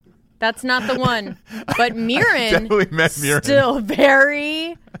 That's not the one. But Mirren, definitely met Mirren. Still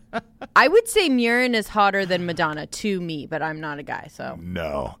very... I would say Mirren is hotter than Madonna to me, but I'm not a guy, so...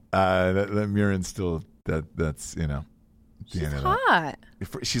 No. That Mirren's still... That's, you know... She's hot.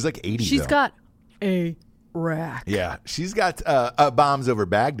 She's like 80, She's got a rack. Yeah. She's got bombs over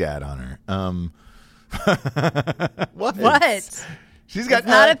Baghdad on her. What? She's got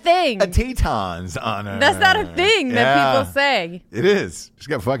not a thing. A Tetons on her. That's not a thing that people say. It is. She's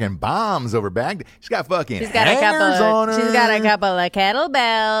got fucking bombs over Baghdad. She's got fucking She's got hangers on her. She's got a couple of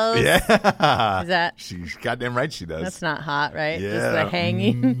kettlebells. Yeah. Is that? She's goddamn right she does. That's not hot, right? Yeah. Just the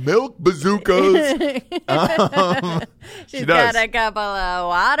hanging. Milk bazookas. She's got a couple of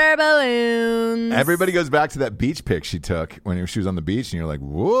water balloons. Everybody goes back to that beach pic she took when she was on the beach, and you're like,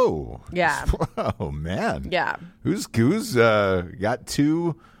 whoa. Yeah. Oh, man. Yeah. Who's got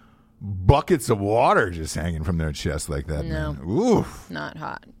 2 buckets of water just hanging from their chest like that, no. man? Oof. Not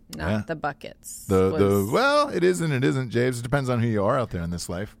hot. Not the buckets. Well, it is and it isn't, James. It depends on who you are out there in this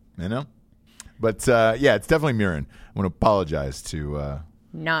life, you know? But, yeah, it's definitely Mirren. I want to apologize to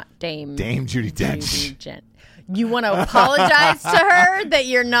Not Dame Judi Dench. You want to apologize to her that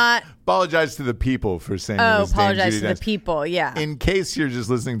you're not... Apologize to the people for saying it was apologize Dame Judi to Dench. the people, yeah. In case you're just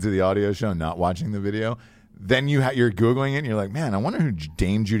listening to the audio show and not watching the video, then you're Googling it and you're like, man, I wonder who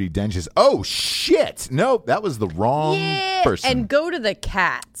Dame Judi Dench is. Oh, shit. Nope, that was the wrong person. And go to the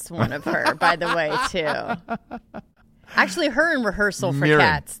Cats, one of her, by the way, too. Actually, her in rehearsal for Mirren.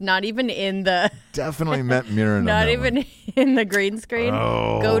 Cats, not even in the... Definitely meant Mirren. Not on that even one. in the green screen.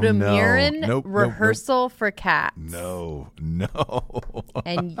 Oh, go to no. Mirren, Nope, rehearsal for Cats. No.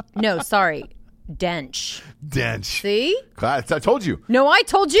 And no, sorry, Dench. Dench. See? I told you. No, I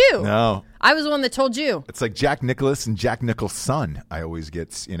told you. No. I was the one that told you. It's like Jack Nicklaus and Jack Nicholson. I always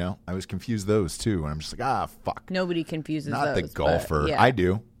get, I always confuse those too. And I'm just like, fuck. Nobody confuses Not those. the golfer. Yeah. I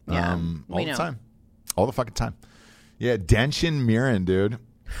do. Yeah, all we the know. time. All the fucking time. Yeah, Dench and Mirren, dude.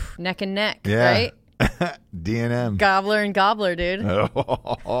 Neck and neck, Yeah. right? D&M. Gobbler and gobbler, dude.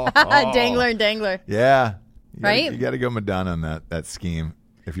 Dangler and dangler. Yeah. Right? You got to go Madonna on that scheme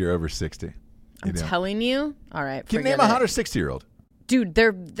if you're over 60. I'm telling you. All right. Can you forget name a it. hotter 60-year-old? Dude,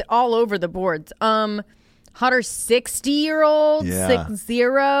 they're all over the boards. Hotter 60-year-old, Yeah. 60.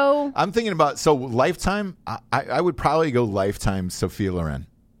 I'm thinking about, so Lifetime, I would probably go Lifetime Sophia Loren.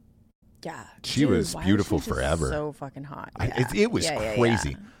 Yeah. She Dude, was why beautiful she just forever. So fucking hot. I- Yeah. it was Yeah.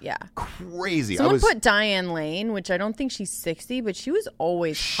 crazy. Yeah. Crazy. Someone put Diane Lane, which I don't think she's 60, but she was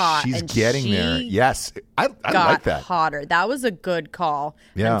always hot. She's and getting she there. Yes. I got like that. hotter. That was a good call.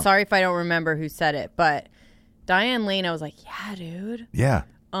 Yeah. I'm sorry if I don't remember who said it, but Diane Lane, I was like, yeah, dude. Yeah.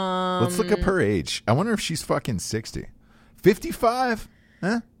 Let's look up her age. I wonder if she's fucking 60. 55?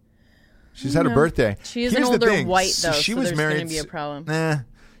 Huh? She's had her birthday. She is Here's an the older thing. white, So though, she so was there's married going to be a problem. Nah.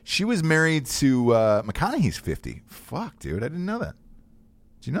 She was married to McConaughey's 50. Fuck, dude. I didn't know that.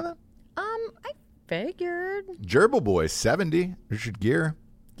 Did you know that? I figured. Gerbil Boy, 70. Richard Gere.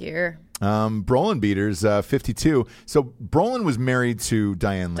 Gear. Brolin Beaters, 52. So Brolin was married to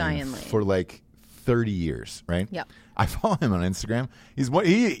Diane Lane for like 30 years, right? Yep. I follow him on Instagram.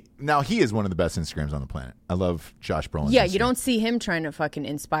 He is one of the best Instagrams on the planet. I love Josh Brolin. Yeah, you don't see him trying to fucking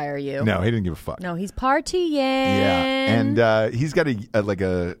inspire you. No, he didn't give a fuck. No, he's partying. Yeah, and he's got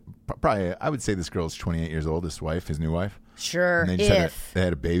probably, I would say this girl's 28 years old, his wife, his new wife. Sure, And they just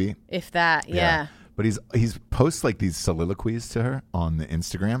had a baby. If that, yeah. But he's posts like these soliloquies to her on the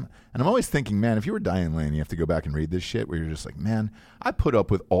Instagram. And I'm always thinking, man, if you were Diane Lane, you have to go back and read this shit where you're just like, man, I put up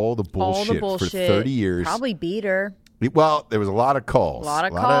with all the bullshit for 30 years. Probably beat her. Well, there was a lot of calls. A lot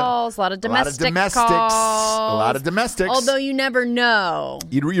of domestic calls. A lot of domestics. Although you never know.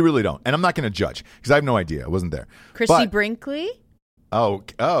 You really don't. And I'm not going to judge because I have no idea. I wasn't there. Christy Brinkley? Oh,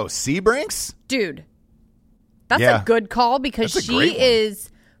 Sebrinks? Dude, that's Yeah. a good call because That's a great she one. is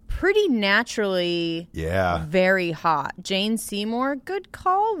pretty naturally very hot. Jane Seymour, good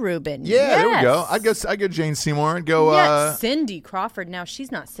call, Ruben. Yeah, there we Yes. go. I'd go Jane Seymour. I'd go. Yeah, Cindy Crawford. Now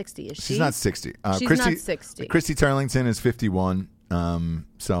she's not 60, is she? She's not 60. She's Christy, not 60. Christy Turlington is 51.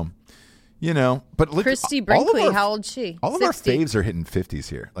 So, but look. Christy all of Brinkley, our- how old is she? All of 60. our faves are hitting 50s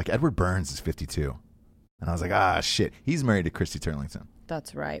here. Like Edward Burns is 52. And I was like, shit. He's married to Christy Turlington.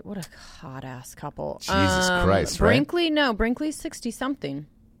 That's right. What a hot ass couple. Jesus Christ, right? Brinkley, no, Brinkley's 60 something.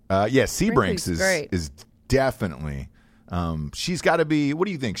 Sebrinks Brinkley's great. is definitely. She's got to be. What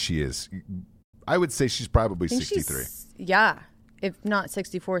do you think she is? I would say she's probably 63. Yeah, if not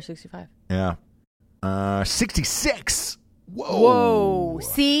 64, 65. Yeah. 66. Whoa.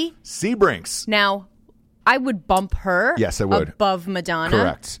 See? Sebrinks. Now, I would bump her. Yes, I would. Above Madonna.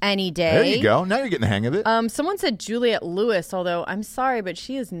 Correct. Any day. There you go. Now you're getting the hang of it. Someone said Juliette Lewis, although I'm sorry, but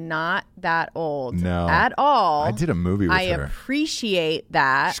she is not that old. No. At all. I did a movie with her. I appreciate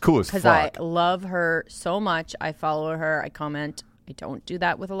that. She's cool as Because fuck. I love her so much. I follow her. I comment. I don't do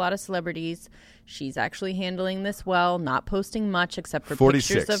that with a lot of celebrities. She's actually handling this well, not posting much except for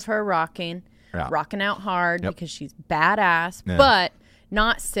 46. pictures of her rocking out hard Yep. because she's badass, Yeah. but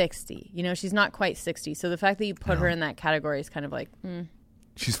not 60. She's not quite 60. So the fact that you put her in that category is kind of like,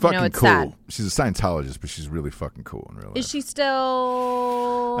 She's fucking it's cool. sad. She's a Scientologist, but she's really fucking cool in real life. is she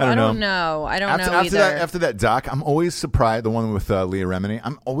still? I don't know. I don't know after either. After that doc, I'm always surprised. The one with Leah Remini.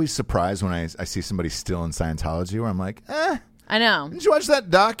 I'm always surprised when I see somebody still in Scientology where I'm like, I know. did you watch that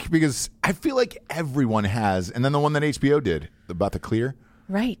doc? Because I feel like everyone has. And then the one that HBO did about the Clear.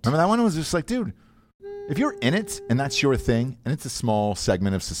 Right. Remember that one? Was just like, dude, if you're in it and that's your thing, and it's a small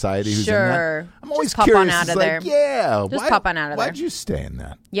segment of society who's in Sure. that, I'm always Just pop curious. on out It's of like, there. yeah, Just pop on out of there. Why'd you stay in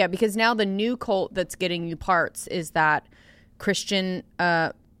that? Yeah, because now the new cult that's getting you parts is that Christian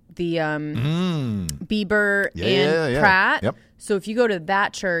Bieber and Pratt. Yep. So if you go to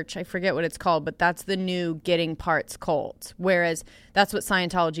that church, I forget what it's called, but that's the new Getting Parts cult. Whereas that's what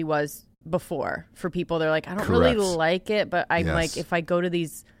Scientology was before for people. They're like, I don't really like it, but I'm like, if I go to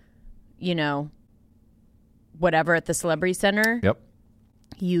these, whatever at the Celebrity Center,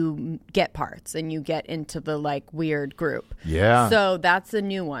 you get parts and you get into the like weird group. Yeah. So that's a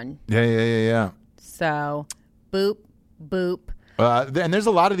new one. Yeah. So boop, boop. And there's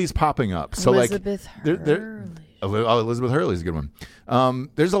a lot of these popping up. So Elizabeth Hurley. Elizabeth Hurley's a good one.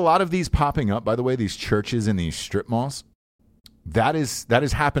 There's a lot of these popping up, by the way, these churches in these strip malls. That is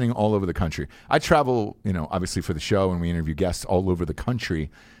happening all over the country. I travel, obviously for the show, and we interview guests all over the country.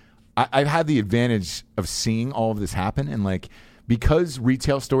 I've had the advantage of seeing all of this happen, and like because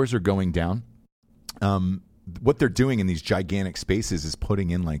retail stores are going down, what they're doing in these gigantic spaces is putting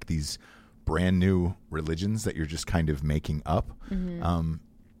in like these brand new religions that you're just kind of making up. Mm-hmm.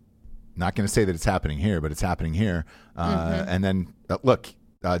 Not going to say that it's happening here, but it's happening here. And then look,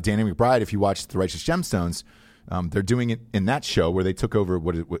 Danny McBride, if you watch The Righteous Gemstones, they're doing it in that show where they took over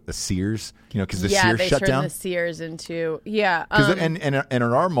what a Sears, because the Sears shut down. Yeah, they turned the Sears into And in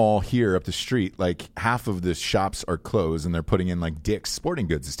our mall here up the street, like half of the shops are closed, and they're putting in like Dick's Sporting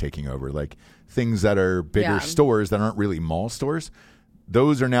Goods is taking over, like things that are bigger stores that aren't really mall stores.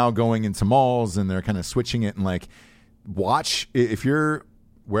 Those are now going into malls, and they're kind of switching it. And like, watch if you're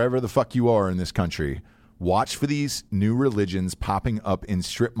wherever the fuck you are in this country. Watch for these new religions popping up in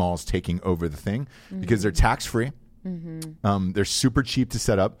strip malls taking over the thing because they're tax-free. Mm-hmm. They're super cheap to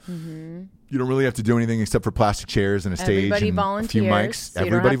set up. Mm-hmm. You don't really have to do anything except for plastic chairs and a stage and a few mics. So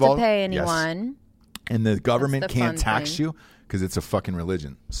you don't have to pay anyone. Yes. And the government can't tax you because it's a fucking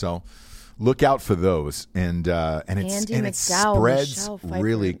religion. So look out for those. And it spreads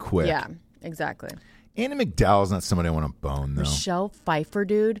really quick. Yeah, exactly. Andie MacDowell's not somebody I want to bone, though. Michelle Pfeiffer,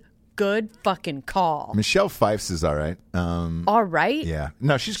 dude. Good fucking call. Michelle Pfeiffer's is all right. All right? Yeah.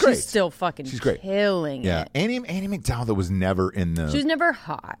 No, she's great. She's still fucking killing it. Andie MacDowell, though, was never in the... She was never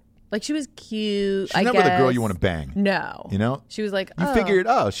hot. Like, she was cute, She's never the girl you want to bang. No. She was like, You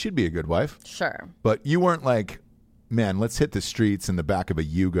figured, she'd be a good wife. Sure. But you weren't like, man, let's hit the streets in the back of a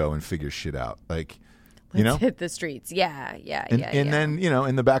Yugo and figure shit out. Like, let's hit the streets. Yeah. And then,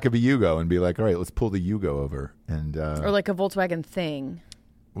 in the back of a Yugo and be like, all right, let's pull the Yugo over. And or like a Volkswagen Thing.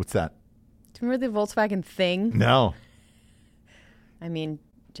 What's that? Do you remember the Volkswagen Thing? No. I mean,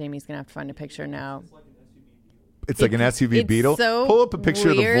 Jamie's going to have to find a picture now. It's like an SUV Beetle? So pull up a picture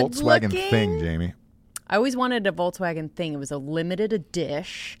of the Volkswagen looking. Thing, Jamie. I always wanted a Volkswagen Thing. It was a limited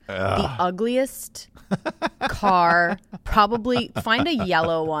edition. The ugliest car. Probably find a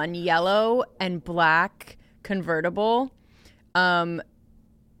yellow one. Yellow and black convertible.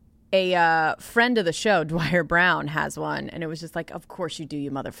 A friend of the show, Dwyer Brown, has one, and it was just like, of course you do,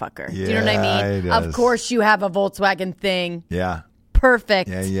 you motherfucker. Yeah, do you know what I mean? Of course you have a Volkswagen Thing. Yeah. Perfect.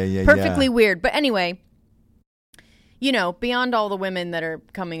 Yeah. Perfectly weird. But anyway, beyond all the women that are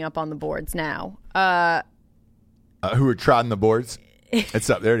coming up on the boards now. Who are trotting the boards? It's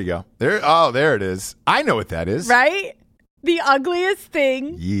up. There you go. There it is. I know what that is. Right? The ugliest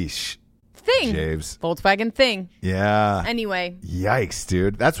thing. Yeesh. Thing. James. Volkswagen Thing. Yeah. Anyway. Yikes,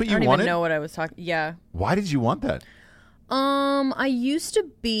 dude. That's what you wanted? I don't even know what I was talking. Yeah. Why did you want that? I used to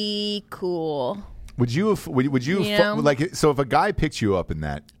be cool. Would you like, so if a guy picked you up in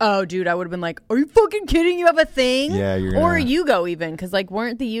that? Oh, dude, I would have been like, are you fucking kidding? You have a thing? Yeah, or a Yugo even, because like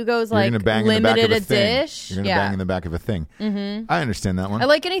weren't the Yugos like limited edition? You're going to bang in the back of a thing. Mm-hmm. I understand that one. I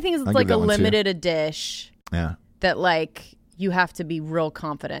like anything that's like a limited edition. Yeah. That like you have to be real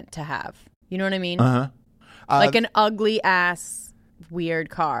confident to have. You know what I mean? Uh-huh. Like an ugly ass weird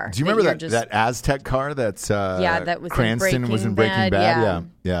car. Do you remember that Aztec car that's that was Cranston was in Breaking Bad?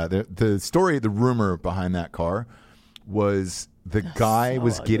 Yeah. The story, the rumor behind that car was the guy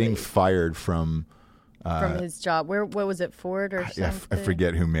was getting fired from his job. What was it, Ford or something? I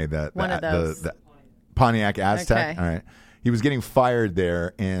forget who made that. One of those. The Pontiac Aztec. Okay. All right. He was getting fired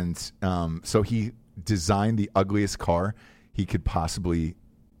there, and so he designed the ugliest car he could possibly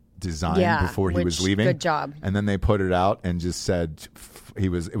design before he was leaving. Good job. And then they put it out and just said it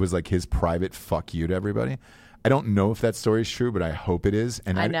was like his private fuck you to everybody. I don't know if that story is true, but I hope it is.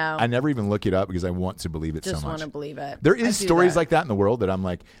 And I know. I never even look it up because I want to believe it so much. Just want to believe it. There is stories like that in the world that I'm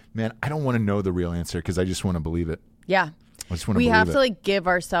like, man, I don't want to know the real answer because I just want to believe it. Yeah. I just want to believe it. We have to like give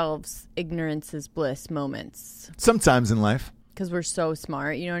ourselves ignorance is bliss moments. Sometimes in life. Because we're so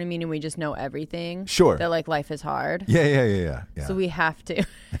smart, you know what I mean? And we just know everything. Sure. That like life is hard. Yeah. So we have to.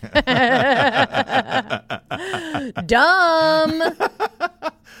 Dumb.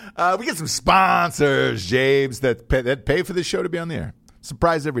 We get some sponsors, James, that pay for the show to be on the air.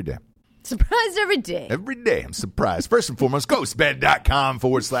 Surprised every day. Surprised every day. Every day I'm surprised. First and foremost,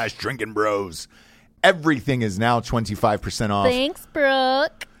 ghostbed.com/drinking bros. Everything is now 25% off. Thanks,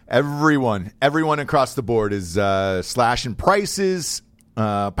 Brooke. Everyone across the board is slashing prices,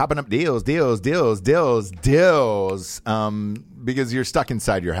 popping up deals, because you're stuck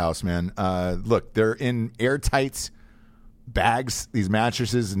inside your house, man. Look, they're in airtight bags, these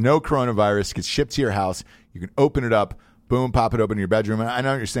mattresses, no coronavirus, gets shipped to your house. You can open it up, boom, pop it open in your bedroom. I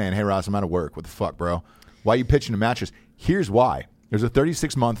know what you're saying. Hey, Ross, I'm out of work. What the fuck, bro? Why are you pitching a mattress? Here's why. There's a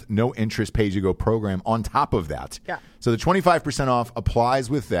 36-month no-interest pay-as-you-go program on top of that. Yeah. So the 25% off applies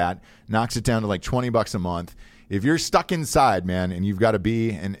with that, knocks it down to like $20 a month. If you're stuck inside, man, and you've got to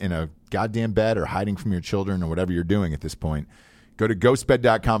be in a goddamn bed or hiding from your children or whatever you're doing at this point, go to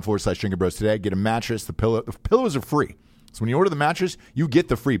ghostbed.com/drinkingbros today. Get a mattress. The pillows are free. So when you order the mattress, you get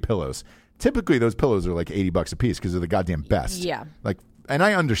the free pillows. Typically, those pillows are like $80 a piece because they're the goddamn best. Yeah. And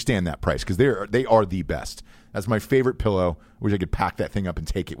I understand that price because they are the best. That's my favorite pillow. I wish I could pack that thing up and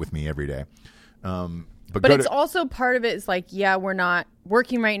take it with me every day. But it's also part of it is like, yeah, we're not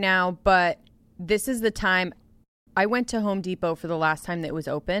working right now, but this is the time. I went to Home Depot for the last time that it was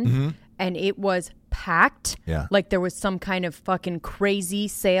open, and it was packed. Yeah. Like there was some kind of fucking crazy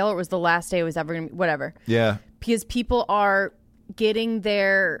sale. It was the last day it was ever going to be, whatever. Yeah. Because people are getting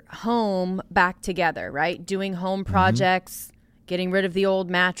their home back together, right? Doing home projects, getting rid of the old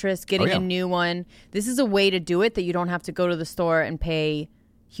mattress, getting a new one. This is a way to do it that you don't have to go to the store and pay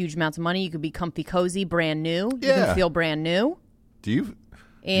huge amounts of money. You could be comfy, cozy, brand new. You can feel brand new.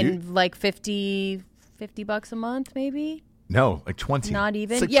 Like $50 a month, maybe? No, like 20. Not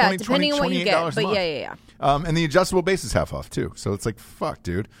even? It's like yeah, 20, depending on what you get. But yeah. And the adjustable base is half off, too. So it's like, fuck,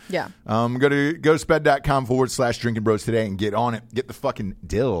 dude. Yeah. Go to ghostbed.com/drinkingbros today and get on it. Get the fucking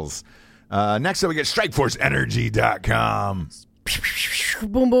dills. Next up, we get strikeforceenergy.com.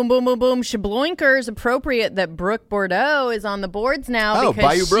 Boom, boom, boom, boom, boom. Shabloinkers appropriate that Brooke Bordeaux is on the boards now because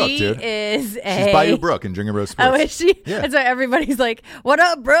Bayou Brooke, she dude. is She's Bayou Brooke in Drinking Bros Sports. Oh, is she? Yeah. That's why everybody's like, what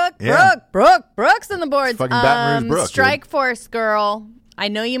up, Brooke? Yeah. Brooke's on the boards. Fucking Baton Rouge Brooke, Strike Force, girl. I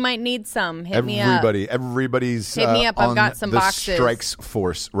know you might need some. Hit me up. Everybody's Hit me up. I've got some the boxes. Strikes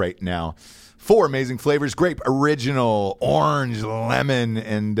Force right now. 4 amazing flavors: grape, original, orange, lemon,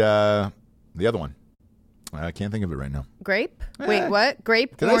 and the other one. I can't think of it right now. Grape? Wait, what?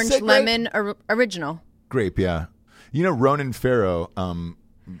 Grape, Did orange, I say lemon, original. Grape, yeah. You know, Ronan Farrow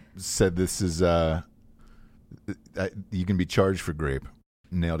said this is you can be charged for grape.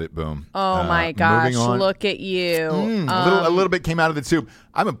 Nailed it, boom. Oh my gosh, look at you. A little bit came out of the tube.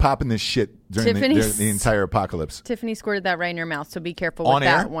 I've been popping this shit during the entire apocalypse. Tiffany squirted that right in her mouth, so be careful with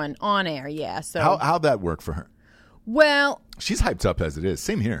that one. On air, yeah. So how'd that work for her? Well, she's hyped up as it is.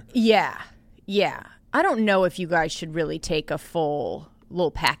 Same here. Yeah. I don't know if you guys should really take a full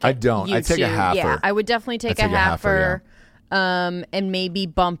little packet. I don't. I take a halfer. Yeah, I would definitely take a halfer, and maybe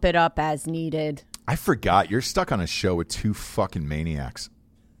bump it up as needed. I forgot. You're stuck on a show with 2 fucking maniacs.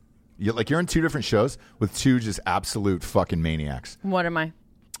 You're in 2 different shows with 2 just absolute fucking maniacs. What am I?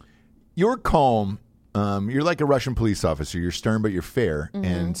 You're calm. You're like a Russian police officer. You're stern, but you're fair.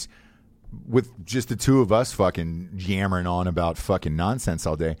 And with just the 2 of us fucking yammering on about fucking nonsense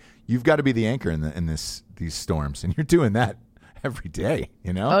all day, you've got to be the anchor in these storms, and you're doing that every day.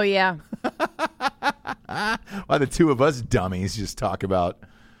 You know? Oh yeah. Why the 2 of us dummies just talk about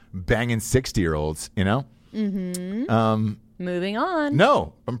banging 60-year-olds? You know? Mm-hmm. Moving on.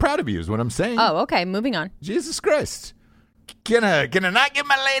 No, I'm proud of you. Is what I'm saying. Oh, okay. Moving on. Jesus Christ. Gonna not give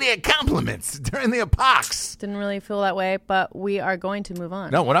my lady a compliments during the apox. Didn't really feel that way, but we are going to move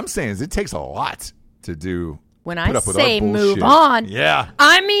on. No, what I'm saying is it takes a lot to do. When I say move on, yeah,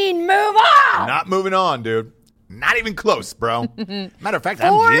 I mean move on. Not moving on, dude. Not even close, bro. Matter of fact,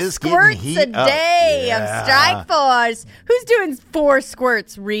 I'm just getting heat up. 4 squirts a day of Strike Force. Who's doing 4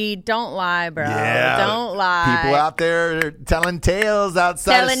 squirts, Reed? Don't lie, bro. Yeah. Don't lie. People out there telling tales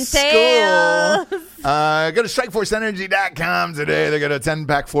outside of school. Go to strikeforceenergy.com today. They got a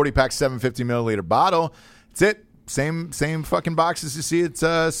 10-pack, 40-pack, 750 milliliter bottle. That's it. Same fucking boxes you see at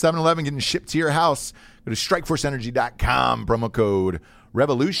 7-Eleven getting shipped to your house. Go to strikeforceenergy.com. Promo code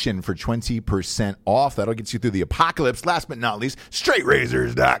Revolution for 20% off. That'll get you through the apocalypse. Last but not least,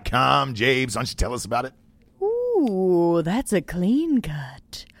 straightrazors.com. Jabes, why don't you tell us about it? Ooh, that's a clean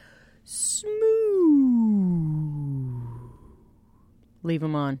cut. Smooth. Leave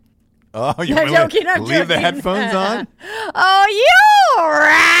them on. Oh, you I'm joking. Leave the headphones on? Oh, you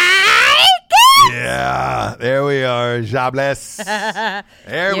right? Yeah, there we are. Jobless. There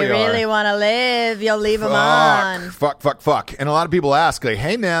we are. You really want to live, you'll leave them on. Fuck. And a lot of people ask, like,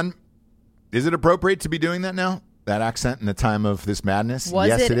 hey, man, is it appropriate to be doing that now? that accent in the time of this madness? Was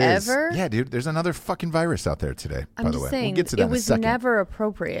yes, it is. ever? Yeah, dude. There's another fucking virus out there today, by the way. Saying, we'll get to that it was in a second. never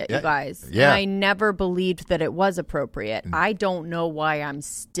appropriate, you guys. Yeah. And I never believed that it was appropriate. I don't know why I'm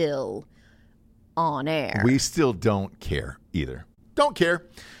still on air. We still don't care either. Don't care.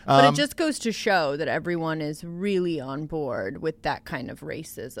 But it just goes to show that everyone is really on board with that kind of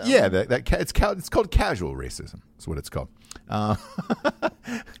racism. Yeah, it's called casual racism. That's what it's called.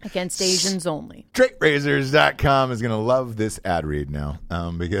 Against Asians only. StraightRazors.com is going to love this ad read now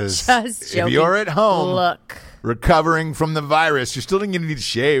because Just if you're at home Look. recovering from the virus, you're still going to need to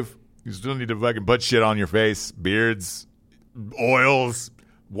shave. You still need to fucking put shit on your face, beards, oils,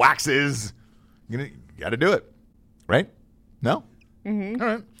 waxes. You got to do it, right? No? Mm-hmm.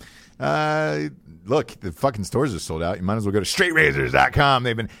 All right. Look, the fucking stores are sold out. You might as well go to StraightRazors.com.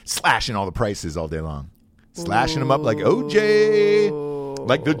 They've been slashing all the prices all day long. Slashing them up like OJ.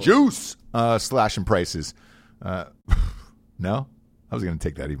 Like the juice. Slashing prices. No? I was going to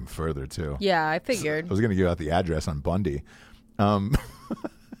take that even further, too. Yeah, I figured. I was going to give out the address on Bundy.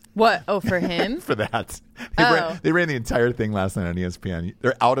 What? Oh, for him? For that. They ran the entire thing last night on ESPN.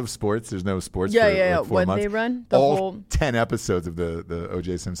 They're out of sports. There's no sports for like 4 months. What they run? All 10 episodes of the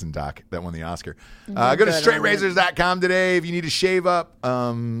O.J. Simpson doc that won the Oscar. Go to StraightRazors.com today if you need to shave up.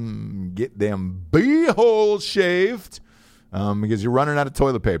 Get them beeholes shaved because you're running out of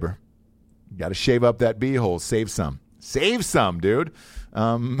toilet paper. You got to shave up that beehole. Save some. Save some, dude.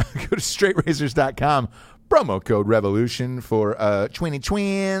 Go to StraightRazors.com. Promo code REVOLUTION for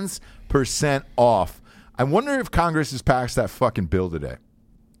 20% off. I wonder if Congress has passed that fucking bill today.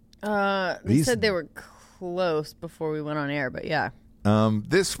 They said they were close before we went on air, but yeah.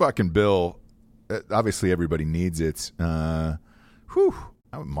 This fucking bill, obviously everybody needs it. Our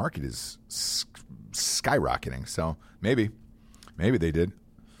market is skyrocketing. So maybe they did.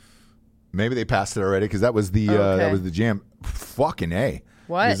 Maybe they passed it already because that was the jam. Fucking A.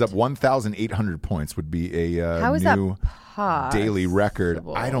 What? It was up 1,800 points would be a How is new that daily record.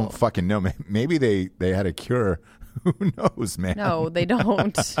 I don't fucking know. Maybe they had a cure. Who knows, man? No, they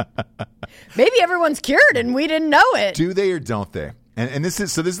don't. Maybe everyone's cured and we didn't know it. Do they or don't they? And this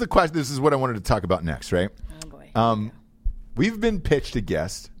is the question. This is what I wanted to talk about next, right? Oh boy. We've been pitched a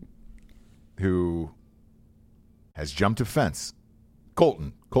guest who has jumped a fence.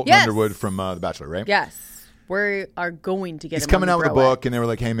 Colton Yes. Underwood from The Bachelor, right? Yes. We are going to get He's him coming on out with a Bro-Ed. book, and they were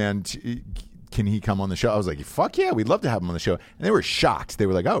like, hey, man, can he come on the show? I was like, fuck yeah, we'd love to have him on the show. And they were shocked. They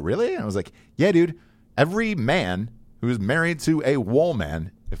were like, oh, really? And I was like, yeah, dude, every man who is married to a wall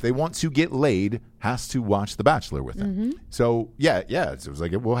man, if they want to get laid, has to watch The Bachelor with them. Mm-hmm. So, yeah. It was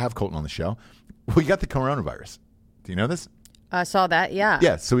like, we'll have Colton on the show. We got the coronavirus. Do you know this? I saw that, yeah.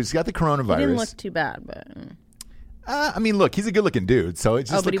 Yeah, so he's got the coronavirus. He didn't look too bad, but... I mean, look, he's a good-looking dude, so it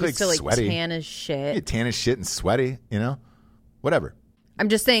just but he looked was still sweaty. tan as shit. Yeah, tan as shit and sweaty, whatever. I'm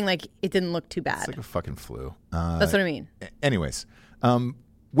just saying, like, it didn't look too bad. It's like a fucking flu. That's what I mean. Anyways,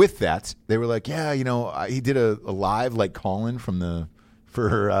 with that, they were like, yeah, he did a live like call-in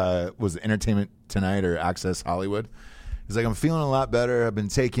was it Entertainment Tonight or Access Hollywood. He's like, I'm feeling a lot better. I've been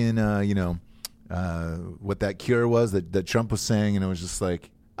taking, what that cure was that Trump was saying, and it was just like,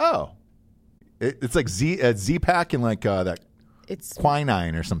 oh. It's like Z-Pack and like it's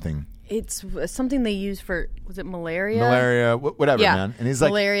quinine or something. It's something they use for, was it malaria? Malaria, whatever, man. And he's like,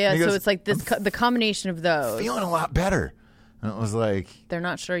 malaria. He goes, so it's like this, the combination of those. Feeling a lot better. And it was like, they're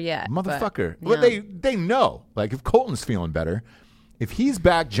not sure yet. Motherfucker. But, well, they know. Like, if Colton's feeling better, if he's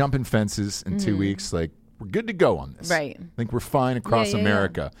back jumping fences in 2 weeks, like, we're good to go on this. Right. I think we're fine across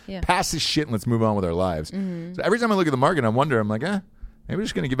America. Yeah. Pass this shit and let's move on with our lives. Mm-hmm. So every time I look at the market, I wonder, I'm like, maybe we're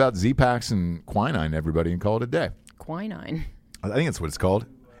just going to give out Z-Packs and quinine to everybody and call it a day. Quinine. I think that's what it's called.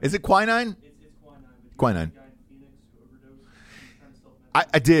 Is it quinine? It's quinine. Quinine. Guy in Phoenix who overdosed.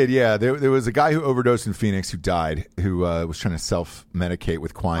 I did, yeah. There was a guy who overdosed in Phoenix who died, who was trying to self-medicate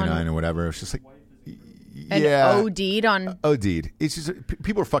with quinine or whatever. It's just like, And OD'd on... OD'd. It's just,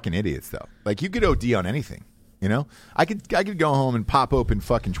 people are fucking idiots, though. Like, you could OD on anything, I could go home and pop open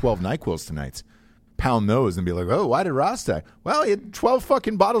fucking 12 NyQuils tonight, pound those and be like, oh, why did Ross die? Well, he had 12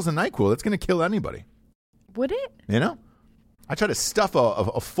 fucking bottles of NyQuil. That's going to kill anybody. Would it? I try to stuff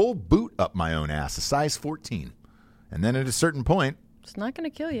a full boot up my own ass, a size 14. And then at a certain point, it's not going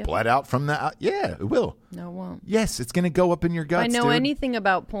to kill you. Bled out from the... yeah, it will. No, it won't. Yes, it's going to go up in your guts, If I know dude. anything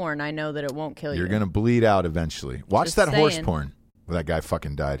about porn, I know that it won't kill you. You're going to bleed out eventually. Watch Just that horse saying. porn where that guy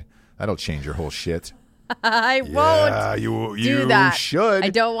fucking died. That'll change your whole shit. I won't You do that. should. I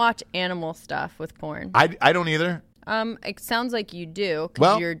don't watch animal stuff with porn. I don't either. It sounds like you do. 'Cause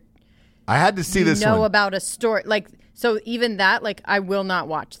Well, you're, I had to see this know one. about a story. Like, So even that, like, I will not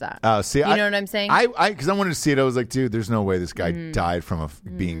watch that. See, you know what I'm saying? Because I wanted to see it. I was like, dude, there's no way this guy died from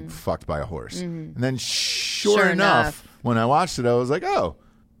being fucked by a horse. And then sure enough, when I watched it, I was like, oh,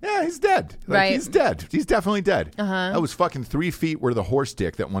 yeah, he's dead. Like, right. He's dead. He's definitely dead. That was fucking 3 feet where the horse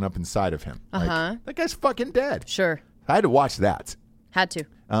dick that went up inside of him. Like, that guy's fucking dead. Sure. I had to watch that. Had to.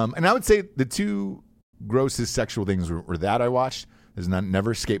 And I would say the 2 grossest sexual things were that I watched. Has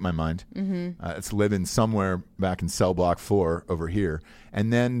never escaped my mind. It's living somewhere back in cell block 4 over here.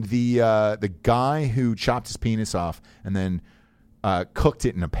 And then the guy who chopped his penis off and then cooked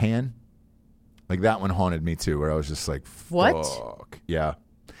it in a pan. Like, that one haunted me too, where I was just like, fuck. What? Yeah.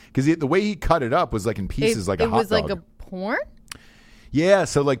 Because the way he cut it up was like in pieces, like a hot dog. It was like a porn? Yeah,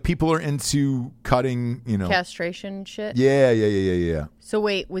 so like people are into cutting, castration shit. Yeah. So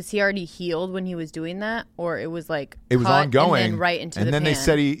wait, was he already healed when he was doing that, or it was like it was ongoing, and then right into the pan? And then they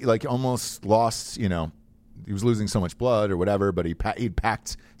said he like almost lost, he was losing so much blood or whatever, but he'd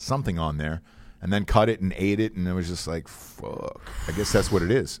packed something on there, and then cut it and ate it, and it was just like, fuck. I guess that's what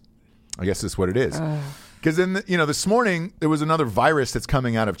it is. Because then this morning there was another virus that's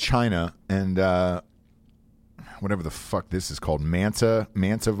coming out of China, and whatever the fuck this is called, Manta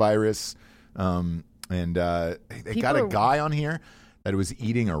virus. And they got a guy on here that was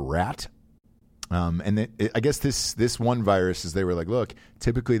eating a rat. And I guess this one virus is, they were like, look,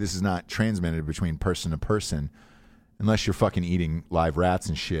 typically this is not transmitted between person to person unless you're fucking eating live rats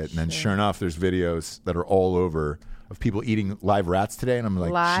and shit. And then sure enough, there's videos that are all over of people eating live rats today. And I'm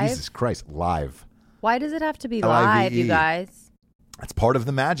like, live? Jesus Christ, live. Why does it have to be live, you guys? That's part of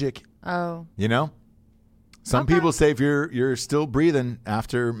the magic. Oh. Some people say if you're still breathing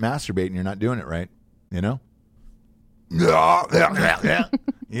after masturbating, you're not doing it right. You're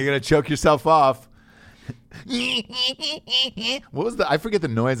gonna choke yourself off. What was I forget the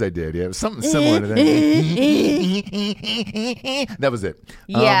noise I did. Yeah, it was something similar to that. That was it.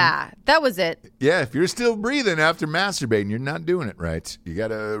 Yeah, that was it. Yeah, if you're still breathing after masturbating, you're not doing it right. You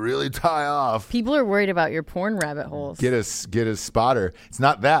gotta really tie off. People are worried about your porn rabbit holes. Get a spotter. It's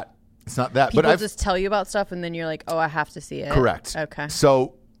not that. People just tell you about stuff, and then you're like, oh, I have to see it. Correct. Okay.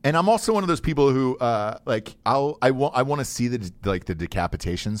 So, and I'm also one of those people who, I want to see the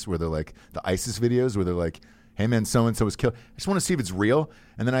decapitations where they're like the ISIS videos where they're like, hey man, so and so was killed. I just want to see if it's real,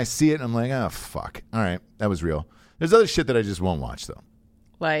 and then I see it, and I'm like, oh fuck, all right, that was real. There's other shit that I just won't watch though.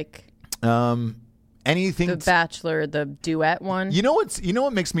 Like, anything. The Bachelor, the duet one. You know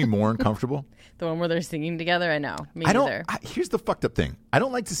what makes me more uncomfortable? The one where they're singing together? I know. Me neither. Here's the fucked up thing. I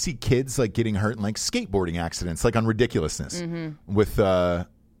don't like to see kids like getting hurt in like skateboarding accidents, like on Ridiculousness with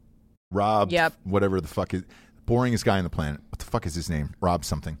Rob, whatever the fuck is, boringest guy on the planet. What the fuck is his name? Rob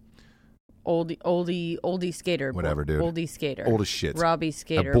something. Oldie skater. Whatever, dude. Oldie skater. Old as shit. Robbie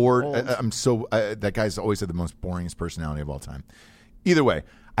skater. That guy's always had the most boringest personality of all time. Either way,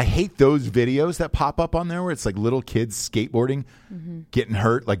 I hate those videos that pop up on there where it's like little kids skateboarding, getting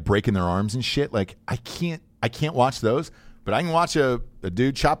hurt, like breaking their arms and shit. Like I can't watch those, but I can watch a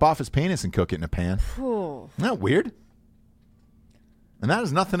dude chop off his penis and cook it in a pan. Isn't that weird? And that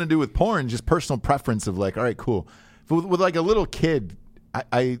has nothing to do with porn, just personal preference of like, all right, cool. But with like a little kid,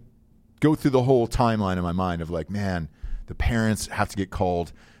 I go through the whole timeline in my mind of like, man, the parents have to get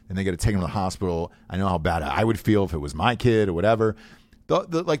called and they got to take them to the hospital. I know how bad I would feel if it was my kid or whatever.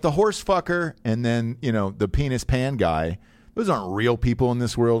 Like the horse fucker and then, the penis pan guy, those aren't real people in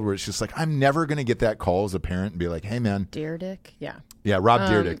this world where it's just like, I'm never going to get that call as a parent and be like, hey, man. Deerdick? Yeah. Yeah, Rob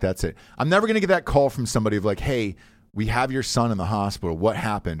Deerdick, that's it. I'm never going to get that call from somebody of like, hey, we have your son in the hospital. What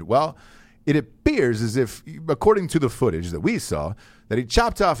happened? Well, it appears as if, according to the footage that we saw, that he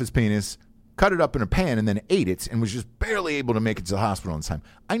chopped off his penis, cut it up in a pan, and then ate it and was just barely able to make it to the hospital in time.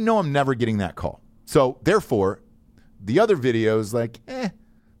 I know I'm never getting that call. So, therefore, the other videos, like,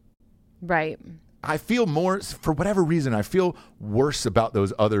 Right. I feel more, for whatever reason, I feel worse about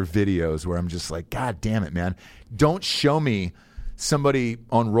those other videos where I'm just like, God damn it, man. Don't show me somebody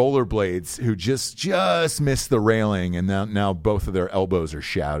on rollerblades who just missed the railing and now both of their elbows are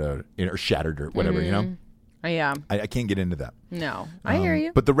shattered or whatever, Yeah. I can't get into that. No, I hear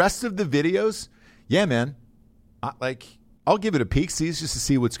you. But the rest of the videos, yeah, man, I'll give it a peek, just to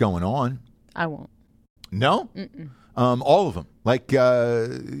see what's going on. I won't. No? All of them. Like,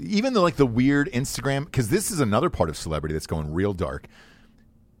 even the weird Instagram, because this is another part of celebrity that's going real dark.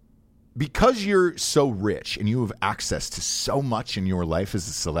 Because you're so rich and you have access to so much in your life as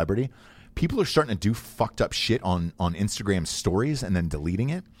a celebrity, people are starting to do fucked up shit on Instagram stories and then deleting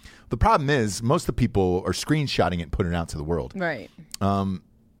it. The problem is most of the people are screenshotting it and putting it out to the world. Right.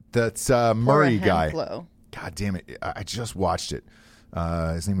 That's Murray guy. Henslow. God damn it. I just watched it.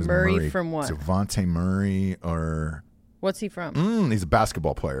 His name was Murray. Murray. From what? Devontae Murray or What's he from? He's a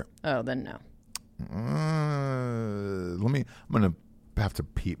basketball player. Oh, then no. I'm gonna have to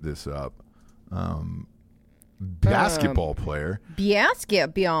peep this up. Basketball player.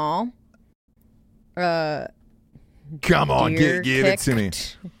 Basketball. Come on, give it to me.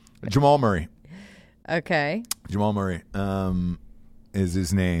 Jamal Murray. Okay. Jamal Murray is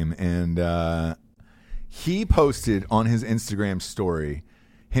his name, and he posted on his Instagram story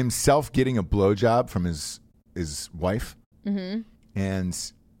himself getting a blowjob from his wife, and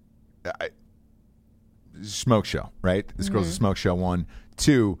smoke show. Right, this girl's a smoke show. 1,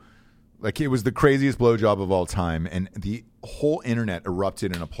 2, like it was the craziest blowjob of all time, and the whole internet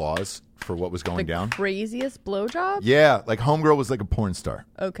erupted in applause for what was going down. Craziest blowjob? Yeah, like homegirl was like a porn star.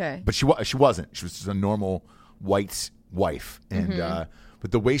 Okay, but she wasn't. She was just a normal white wife, and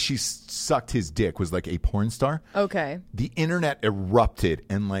but the way she sucked his dick was like a porn star. Okay. The internet erupted,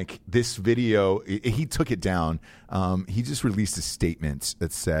 and like this video, he took it down. He just released a statement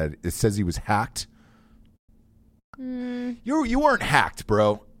that says he was hacked. You weren't hacked,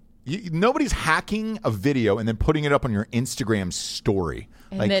 bro. Nobody's hacking a video and then putting it up on your Instagram story.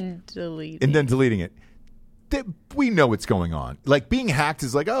 And then deleting it. We know what's going on. Like being hacked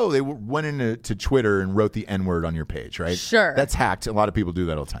is like, oh, they went into Twitter and wrote the N-word on your page, right? Sure. That's hacked. A lot of people do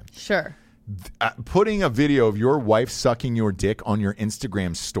that all the time. Sure. Putting a video of your wife sucking your dick on your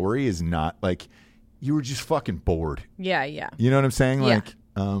Instagram story is not like you were just fucking bored. Yeah, yeah. You know what I'm saying? Yeah.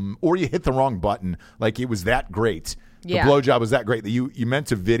 Like, or you hit the wrong button. Like it was that great. The Yeah. blowjob was that great that you meant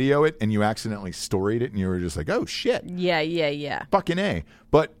to video it and you accidentally storied it and you were just like, oh shit. Yeah. Fucking A.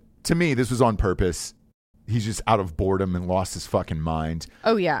 But to me, this was on purpose. He's just out of boredom and lost his fucking mind.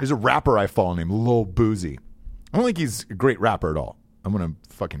 Oh, yeah. There's a rapper I follow named Lil Boozy. I don't think he's a great rapper at all. I'm going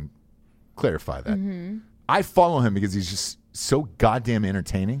to fucking clarify that. I follow him because he's just so goddamn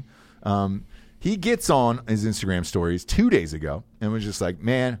entertaining. He gets on his Instagram stories 2 days ago and was just like,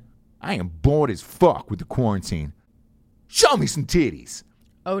 man, I am bored as fuck with the quarantine. Show me some titties.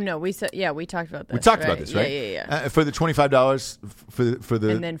 Oh, no. We talked about this. We talked about this, right? Yeah. For the $25 for the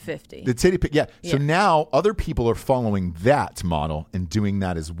and then $50. The titty pic. Yeah. So now other people are following that model and doing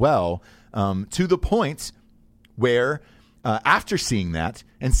that as well, to the point where after seeing that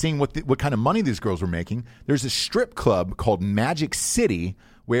and seeing what kind of money these girls were making, there's a strip club called Magic City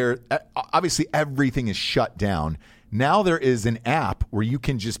where obviously everything is shut down. Now there is an app where you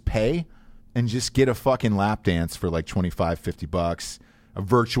can just pay and just get a fucking lap dance for like $25-$50. A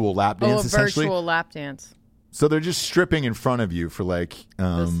virtual lap dance, essentially. Virtual lap dance. So they're just stripping in front of you for like.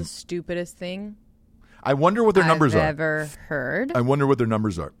 That's the stupidest thing I wonder what their numbers are. ever heard. I wonder what their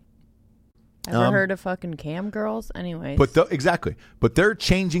numbers are. Ever heard of fucking cam girls? Anyways. But exactly. But they're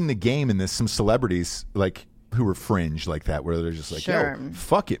changing the game in this. Some celebrities like who are fringe like that, where they're just like, Sure. yo,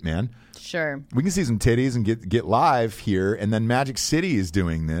 fuck it, man. Sure. We can see some titties and get live here. And then Magic City is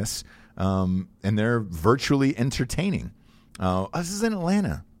doing this, and they're virtually entertaining. This is in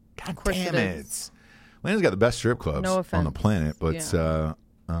Atlanta. God damn it. Atlanta's got the best strip clubs on the planet. But, you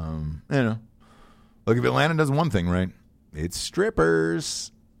know, look, if Atlanta does one thing right, it's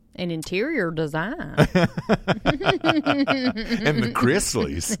strippers. And interior design. And the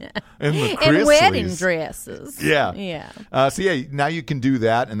Chrisleys. And wedding dresses. Yeah. Yeah. So, yeah, now you can do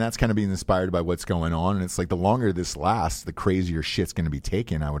that, and that's kind of being inspired by what's going on. And it's like the longer this lasts, the crazier shit's going to be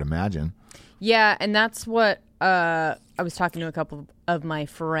taken, I would imagine. Yeah, and that's what I was talking to a couple of my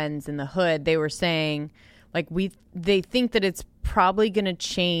friends in the hood. They were saying, like, they think that it's probably going to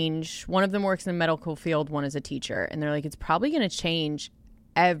change. One of them works in the medical field, one is a teacher. And they're like, it's probably going to change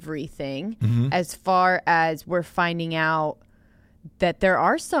everything as far as we're finding out that there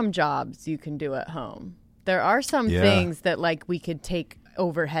are some jobs you can do at home. There are some things that, like, we could take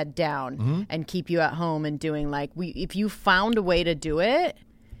overhead down and keep you at home and doing, like, if you found a way to do it,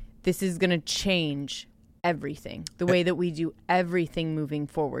 this is going to change everything, the way that we do everything moving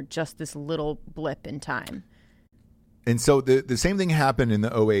forward, just this little blip in time. And so the same thing happened in the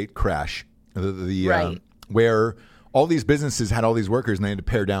 2008 crash, Right. Where all these businesses had all these workers and they had to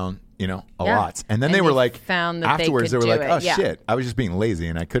pare down, a lot. And then they were like, found that afterwards they were like, oh, yeah. shit, I was just being lazy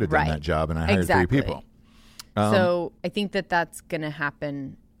and I could have done that job and I hired 3 people. So I think that's going to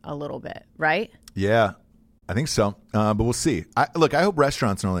happen a little bit, right? Yeah, I think so. But we'll see. I hope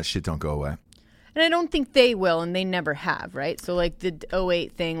restaurants and all that shit don't go away. And I don't think they will, and they never have, right? So, like, the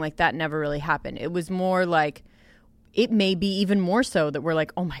 2008 thing, like, that never really happened. It was more like, it may be even more so that we're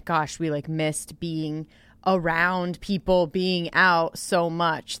like, oh my gosh, we, like, missed being around people, being out so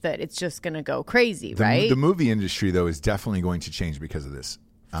much that it's just going to go crazy, right? The movie industry, though, is definitely going to change because of this.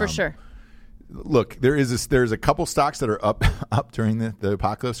 For sure. Look, there's a couple stocks that are up during the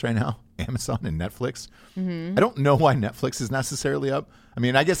apocalypse right now, Amazon and Netflix. I don't know why Netflix is necessarily up. I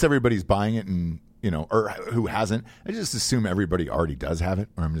mean, I guess everybody's buying it and, or who hasn't. I just assume everybody already does have it.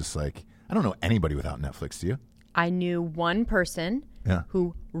 Or I'm just like, I don't know anybody without Netflix. Do you? I knew one person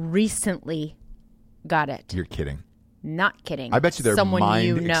who recently got it. You're kidding. Not kidding. I bet you their Someone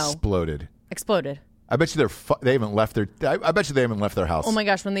mind exploded. I bet you they haven't left their. I bet you they haven't left their house. Oh my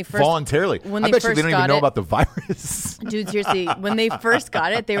gosh! When they first voluntarily, I bet you they don't even know about the virus. Dude, seriously, when they first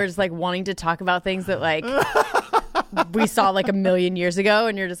got it, they were just like wanting to talk about things that like we saw like a million years ago,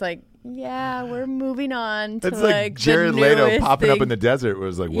 and you're just like, yeah, we're moving on to it's like Jared Leto popping up in the desert.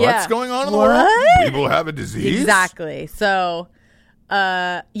 Was like, what's going on in the world? People have a disease. Exactly. So,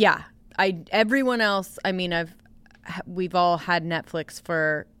 everyone else. I mean, we've all had Netflix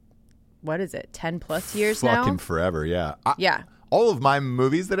for. What is it? 10 plus years now? Fucking forever, yeah. Yeah. All of my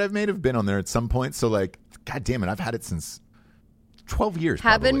movies that I've made have been on there at some point. So, like, God damn it, I've had it since 12 years.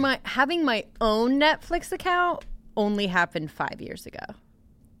 Having my own Netflix account only happened 5 years ago.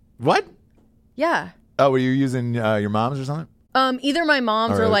 What? Yeah. Oh, were you using your mom's or something? Either my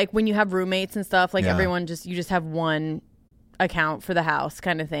mom's or like when you have roommates and stuff. Like everyone you just have one account for the house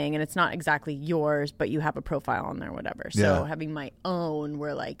kind of thing, and it's not exactly yours, but you have a profile on there, whatever. So having my own,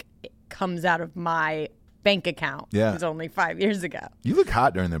 where like it comes out of my bank account, was only 5 years ago. You look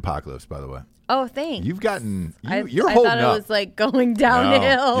hot during the apocalypse, by the way. Oh, thanks. You've gotten you're holding up. I thought it was like going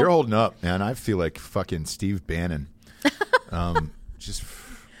downhill. No, you're holding up, man. I feel like fucking Steve Bannon. Just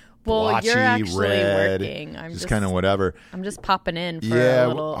blotchy, you're actually red, working. I'm just kind of whatever. I'm just popping in for a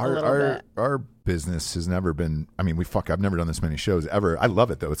little bit. Our business has never been. I mean, I've never done this many shows ever. I love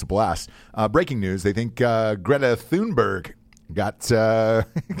it though. It's a blast. Breaking news: they think Greta Thunberg got the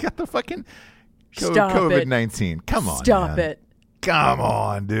fucking COVID-19. Come on, stop it. Come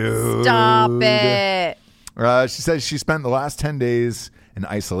on, dude. Stop it. She says she spent the last 10 days in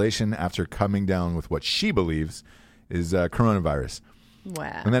isolation after coming down with what she believes is coronavirus.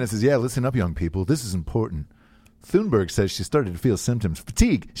 Wow. And then it says, listen up, young people. This is important. Thunberg says she started to feel symptoms: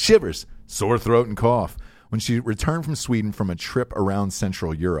 fatigue, shivers, sore throat, and cough when she returned from Sweden from a trip around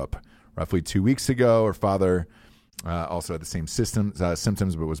Central Europe. Roughly 2 weeks ago, her father also had the same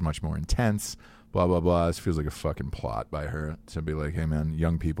symptoms, but was much more intense. Blah, blah, blah. This feels like a fucking plot by her to be like, hey, man,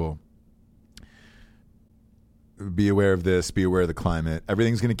 young people, be aware of this. Be aware of the climate.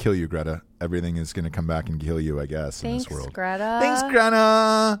 Everything's going to kill you, Greta. Everything is going to come back and kill you, I guess, in this world. Greta. Thanks,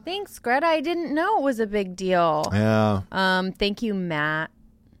 Greta. Thanks, Greta. I didn't know it was a big deal. Yeah. Thank you, Matt.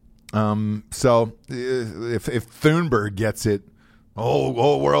 So if Thunberg gets it,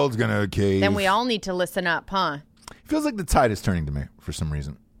 whole world's going to cave. Then we all need to listen up, huh? Feels like the tide is turning to me for some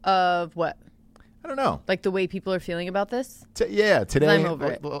reason. Of what? I don't know. Like the way people are feeling about this? Today. I'm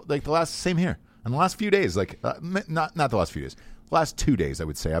over it. Like same here. In the last few days, like not the last few days, the last 2 days, I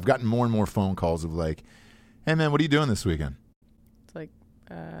would say, I've gotten more and more phone calls of like, hey man, what are you doing this weekend? It's like,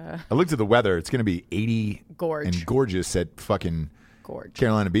 I looked at the weather. It's going to be 80 and gorgeous at fucking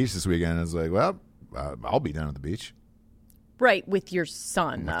Carolina Beach this weekend. I was like, well, I'll be down at the beach. Right, with your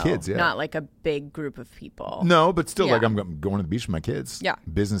son, though. Kids, yeah. Not like a big group of people. No, but still, like I'm going to the beach with my kids. Yeah.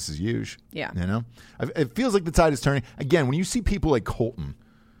 Business as usual. Yeah. You know? It feels like the tide is turning. Again, when you see people like Colton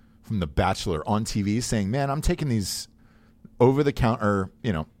from The Bachelor on TV saying, man, I'm taking these over-the-counter,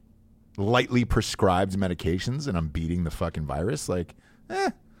 lightly prescribed medications and I'm beating the fucking virus, like,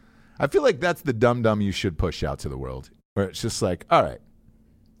 I feel like that's the dum-dum you should push out to the world. Where it's just like, all right,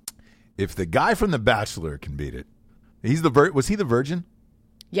 if the guy from The Bachelor can beat it, was he the virgin?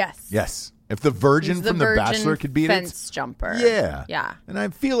 Yes. Yes. If the virgin from The Bachelor could beat fence jumper. Yeah. Yeah. And I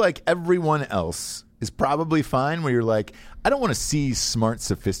feel like everyone else is probably fine where you're like, I don't want to see smart,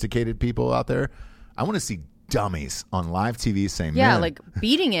 sophisticated people out there. I want to see dummies on live TV saying, man, like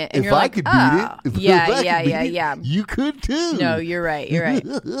beating it. And if you're I like, could beat it, yeah. You could too. No, you're right.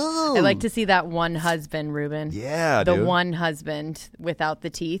 I like to see that one husband, Ruben. Yeah, the one husband without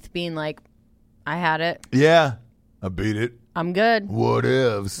the teeth being like, I had it. Yeah. I beat it. I'm good. What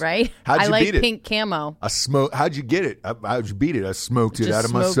ifs? Right? How'd you beat it? Pink camo. How'd you get it? How'd you beat it? I smoked it out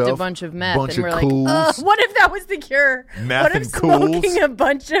of myself. Smoked a bunch of meth. Bunch and we're of cools. like, what if that was the cure? Meth what if and smoking cools? A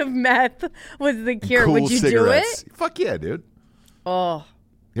bunch of meth was the cure? Cool Would you cigarettes. do it? Fuck yeah, dude. Oh.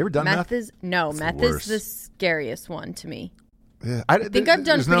 You ever done meth? Meth is the scariest one to me. Yeah, I think I've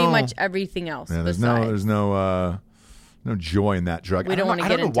done pretty much everything else. Yeah, there's no joy in that drug. We don't want to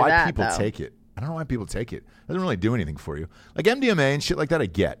get into that. I don't know why people take it. I don't know why people take it. It doesn't really do anything for you. Like MDMA and shit like that, I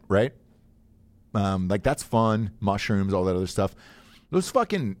get, right? Like that's fun. Mushrooms, all that other stuff. Those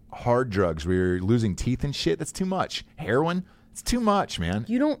fucking hard drugs where you're losing teeth and shit, that's too much. Heroin, it's too much, man.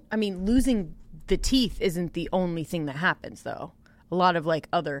 Losing the teeth isn't the only thing that happens, though. A lot of like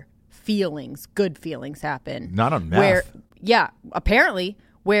other feelings, good feelings happen. Not on meth. Where, apparently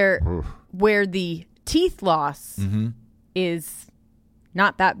where the teeth loss is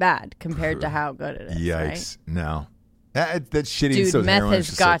not that bad compared to how good it is. Yikes. Right? No. That shitty. Dude, meth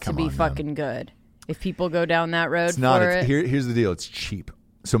has got to be fucking good. If people go down that road Here's the deal. It's cheap.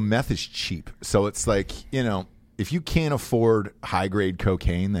 So meth is cheap. So it's like, if you can't afford high-grade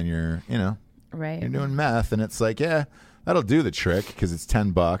cocaine, then you're doing meth. And it's like, yeah, that'll do the trick because it's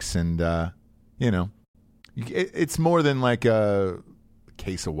 $10 and, it's more than like a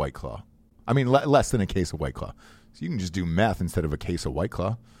case of White Claw. I mean, less than a case of White Claw. So you can just do meth instead of a case of White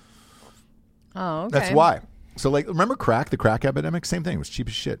Claw. Oh, okay. That's why. So, like, remember crack, the crack epidemic? Same thing. It was cheap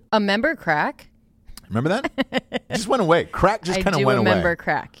as shit. Remember crack? Remember that? It just went away. Crack just kind of went away. I remember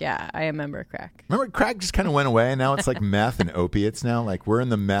crack. Yeah, I remember crack. Remember crack just kind of went away, and now it's like meth and opiates now. Like, we're in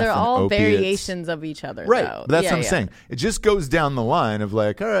the meth They're and all opiates. variations of each other, right. though. But that's what I'm saying. It just goes down the line of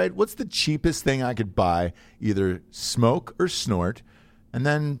like, all right, what's the cheapest thing I could buy? Either smoke or snort, and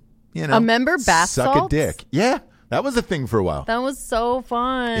then, remember bath suck salts? a dick. Yeah. That was a thing for a while. That was so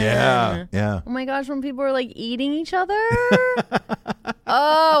fun. Yeah. Oh my gosh, when people were like eating each other.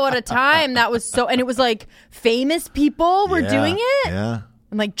 Oh, what a time. That was and it was like famous people were doing it. Yeah.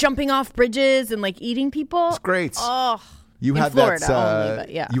 And like jumping off bridges and like eating people. It's great. Oh. You had Florida that only, but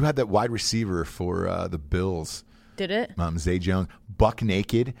yeah. You had that wide receiver for the Bills. Did it? Zay Jones, buck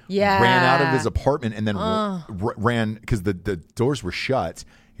naked, Yeah. ran out of his apartment and then ran because the doors were shut.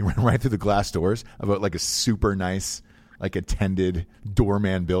 He ran right through the glass doors of like a super nice, like attended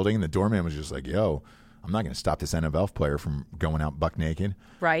doorman building. And the doorman was just like, yo, I'm not going to stop this NFL player from going out buck naked.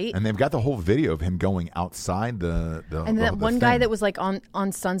 Right. And they've got the whole video of him going outside the And that one guy that was like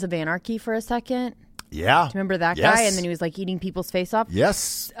on Sons of Anarchy for a second. Yeah. Do you remember that guy? And then he was like eating people's face off.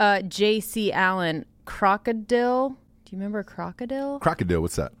 Yes. J.C. Allen, Crocodile. Do you remember Crocodile? Crocodile,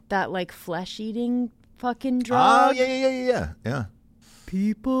 what's that? That like flesh eating fucking drug. Oh, yeah.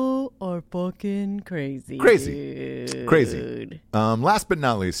 People are fucking crazy. Crazy. Last but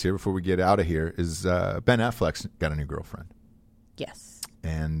not least here, before we get out of here, is Ben Affleck's got a new girlfriend. Yes.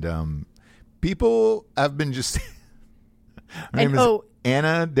 And people have been just... Her name is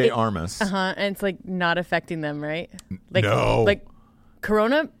Ana de Armas. And it's like not affecting them, right? Like, no. Like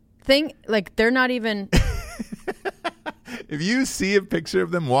Corona thing, like they're not even... If you see a picture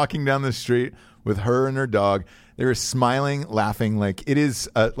of them walking down the street with her and her dog... They're smiling, laughing like it is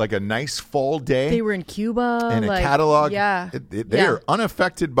like a nice fall day. They were in Cuba. In a catalog. Yeah. They are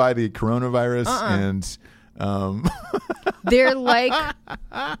unaffected by the coronavirus. And they're like...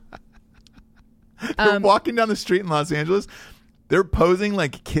 they're walking down the street in Los Angeles. They're posing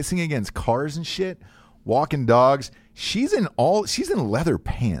like kissing against cars and shit. Walking dogs. She's in leather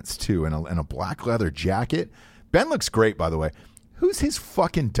pants too and a black leather jacket. Ben looks great, by the way. Who's his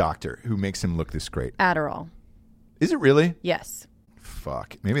fucking doctor who makes him look this great? Adderall. Is it really? Yes.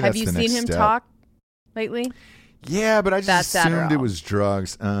 Fuck. Maybe that's the next step. Have you seen him talk lately? Yeah, but I just assumed it was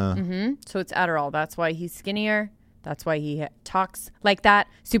drugs. So it's Adderall. That's why he's skinnier. That's why he talks like that,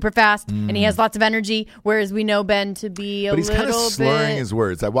 super fast, and he has lots of energy. Whereas we know Ben to be a little bit... But he's kind of slurring his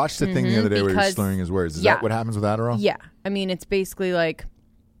words. I watched the thing the other day where he was slurring his words. Is that what happens with Adderall? Yeah. I mean, it's basically like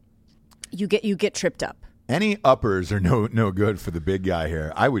you get tripped up. Any uppers are no good for the big guy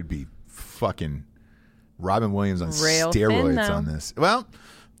here. I would be fucking Robin Williams on steroids on this. Well,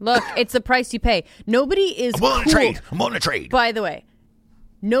 look, it's the price you pay. Nobody is I'm on a trade. By the way,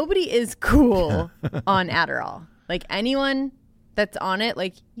 nobody is cool on Adderall. Like anyone that's on it,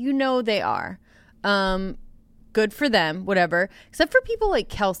 like they are. Good for them, whatever. Except for people like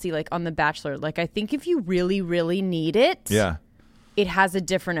Kelsey, like on The Bachelor. Like I think if you really, really need it, it has a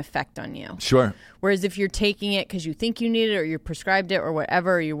different effect on you. Sure. Whereas if you're taking it because you think you need it or you're prescribed it or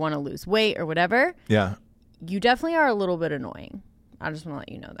whatever, or you want to lose weight or whatever, you definitely are a little bit annoying. I just want to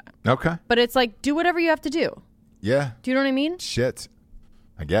let you know that. Okay. But it's like, do whatever you have to do. Yeah. Do you know what I mean? Shit.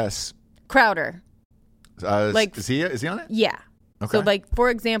 I guess. Crowder. Like, is he on it? Yeah. Okay. So like, for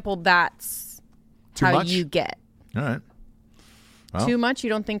example, that's how you get. All right. Well, too much? You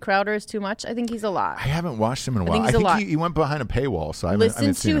don't think Crowder is too much? I think he's a lot. I haven't watched him in a while. I think he went behind a paywall, so I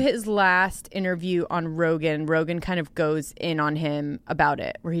haven't seen to his last interview on Rogan. Rogan kind of goes in on him about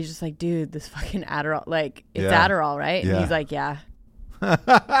it, where he's just like, dude, this fucking Adderall, like, it's Adderall, right? And he's like, yeah.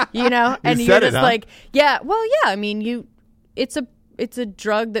 And you're just like, yeah, well, yeah. I mean, it's a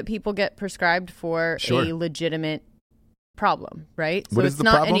drug that people get prescribed for a legitimate problem, right? What is the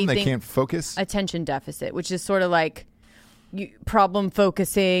problem? They can't focus? Attention deficit, which is sort of like, problem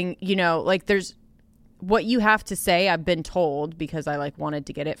focusing, like there's what you have to say. I've been told, because I like wanted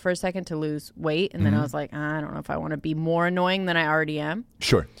to get it for a second to lose weight, and then I was like, I don't know if I want to be more annoying than I already am.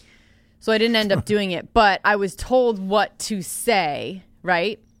 Sure. So I didn't end up doing it, but I was told what to say,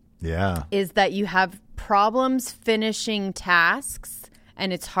 right? Yeah. Is that you have problems finishing tasks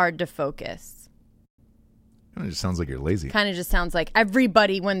and it's hard to focus. It just sounds like you're lazy. Kind of just sounds like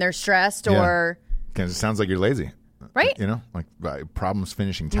everybody when they're stressed or... Kind of sounds like you're lazy. Right? You know, like problems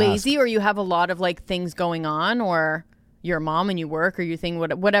finishing tasks. Lazy, or you have a lot of like things going on, or you're a mom and you work, or you think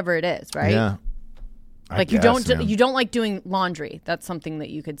whatever it is, right? Yeah. Like you don't like doing laundry. That's something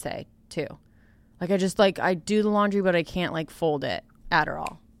that you could say too. Like I do the laundry, but I can't like fold it.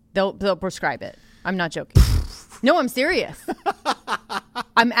 Adderall. They'll prescribe it. I'm not joking. No, I'm serious.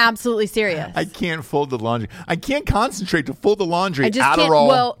 I'm absolutely serious. I can't fold the laundry. I can't concentrate to fold the laundry. I just Adderall. can't.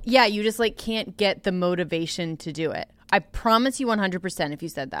 Well, yeah, you just like can't get the motivation to do it. I promise you 100% if you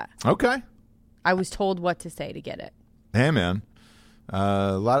said that. Okay. I was told what to say to get it. Hey, man.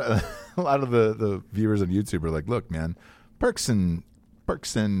 A lot of the viewers on YouTube are like, look, man, perks and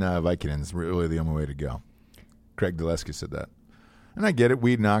Vicodin is really the only way to go. Craig Dulesky said that. And I get it.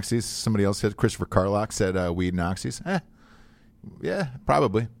 Weed and oxys. Somebody else said, Christopher Carlock said weed and oxys. Yeah,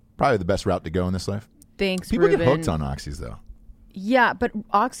 probably. Probably the best route to go in this life. Thanks, People Ruben. get hooked on oxys, though. Yeah, but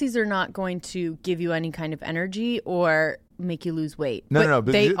oxys are not going to give you any kind of energy or make you lose weight. No.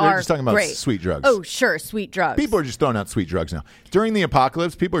 But they're just talking about sweet drugs. Oh, sure, sweet drugs. People are just throwing out sweet drugs now. During the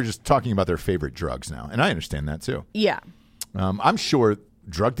apocalypse, people are just talking about their favorite drugs now. And I understand that, too. Yeah. I'm sure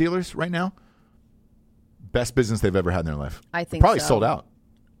drug dealers right now, best business they've ever had in their life. I think probably so. sold out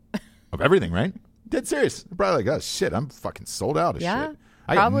of everything, right? Dead serious. They're probably like, oh, shit, I'm fucking sold out of shit.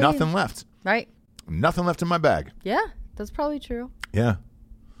 I got nothing left. Right. Nothing left in my bag. Yeah, that's probably true. Yeah.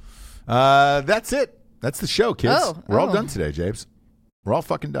 That's it. That's the show, kids. We're all done today, Japes. We're all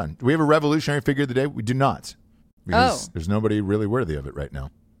fucking done. Do we have a revolutionary figure of the day? We do not. Because there's nobody really worthy of it right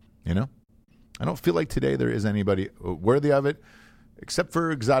now. You know? I don't feel like today there is anybody worthy of it except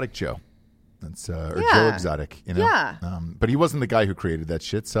for Exotic Joe. That's Joe Exotic, you know? Yeah. But he wasn't the guy who created that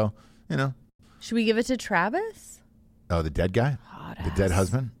shit, so, you know. Should we give it to Travis? Oh, the dead guy? The dead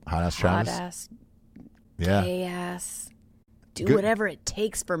husband? Hot-ass Travis? Hot-ass. Yeah. Gay-ass. Do whatever it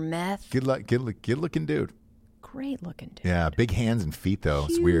takes for meth. Good looking dude. Great looking dude. Yeah, big hands and feet, though.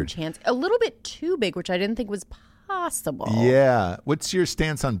 Huge It's weird. hands. A little bit too big, which I didn't think was possible. Yeah. What's your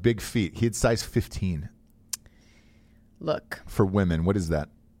stance on big feet? He had size 15. Look. For women, what is that?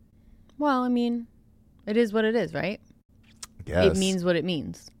 Well, I mean, it is what it is, right? I guess. It means what it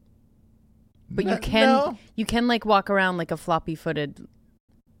means. But you can like walk around like a floppy-footed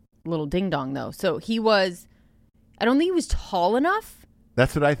little ding-dong, though. So I don't think he was tall enough.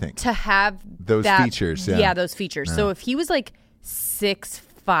 That's what I think. To have those features. Yeah, those features. Yeah. So if he was like 6'5",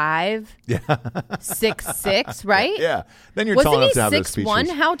 6'6", right? Yeah. Then you're tall enough to have those features. Wasn't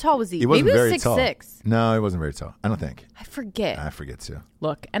he 6'1"? How tall was he? He wasn't Maybe very he was tall. 6'6". No, he wasn't very tall. I don't think. I forget. I forget too.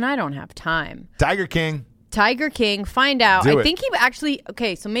 Look, and I don't have time. Tiger King. Find out. Do I it. think he actually,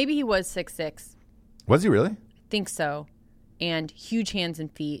 okay, so maybe he was 6'6". Was he really? Think so. And huge hands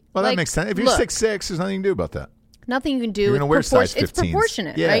and feet. Well, that makes sense. If you're 6'6", there's nothing you can do about that. Nothing you can do. You're going to wear size 15s. It's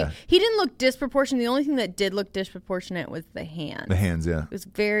proportionate, yeah. right? He didn't look disproportionate. The only thing that did look disproportionate was the hands. The hands, yeah. It was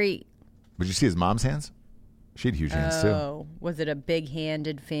very... Did you see his mom's hands? She had huge hands, too. Oh, was it a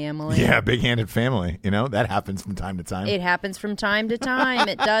big-handed family? Yeah, big-handed family. You know, that happens from time to time. It happens from time to time.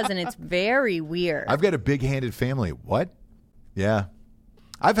 It does, and it's very weird. I've got a big-handed family. What? Yeah.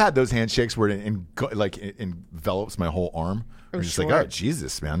 I've had those handshakes where it envelops my whole arm. I'm just like, oh,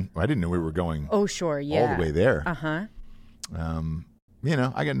 Jesus, man. I didn't know we were going all the way there. Uh-huh. You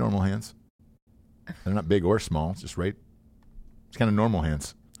know, I got normal hands. They're not big or small. It's just right. It's kind of normal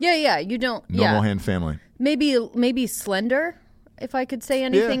hands. Yeah, you don't. Normal hand family. Maybe slender. If I could say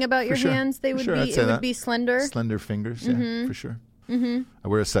anything about your hands, they would be. It would be slender. Slender fingers, yeah, for sure. Mm-hmm. I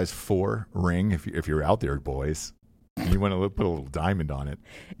wear a size 4 ring. If you're out there, boys, and you want to put a little diamond on it.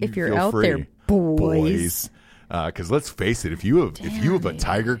 If you're out there, boys. Because let's face it, if you have a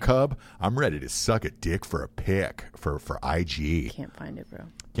tiger cub, I'm ready to suck a dick for a pic for IG. Can't find it, bro.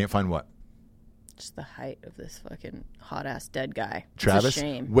 Can't find what? Just the height of this fucking hot ass dead guy. Travis, it's a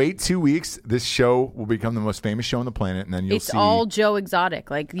shame. Wait 2 weeks. This show will become the most famous show on the planet, and then you'll see. It's all Joe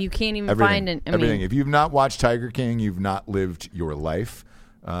Exotic. Like you can't even find an. Everything. If you've not watched Tiger King, you've not lived your life.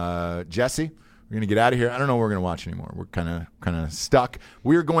 Jesse, we're gonna get out of here. I don't know what we're gonna watch anymore. We're kind of stuck.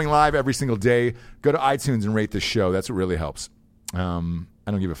 We're going live every single day. Go to iTunes and rate this show. That's what really helps. I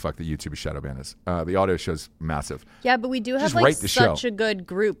don't give a fuck that YouTube is shadow banned us. The audio show's massive. Yeah, but we do have like such a good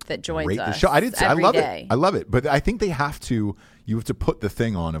group that joins rate us. The show. I love day. it. I love it. But I think they have to. You have to put the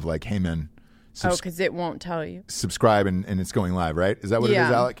thing on of like, hey man. Because it won't tell you. Subscribe and it's going live, right? Is that what it is,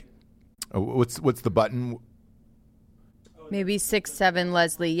 Alec? What's the button? Oh, Maybe 6'7"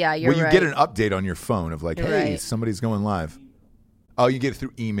 Leslie. Yeah, you're right. Well, you get an update on your phone of like, You're hey, right. somebody's going live. Oh, you get it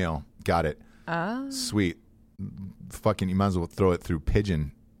through email. Got it. Oh. Sweet. Fucking, you might as well throw it through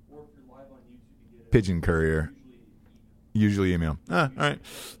Pigeon. Or if you're live on YouTube, you get it. Pigeon Courier. Usually email. All right.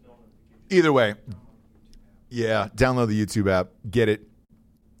 Either way. Yeah, download the YouTube app. Get it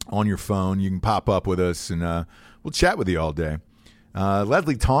on your phone. You can pop up with us, and we'll chat with you all day.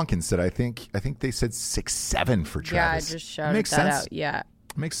 Leslie Tonkin said, I think they said 6'7" for Travis. Yeah, I just shouted that out. Yeah.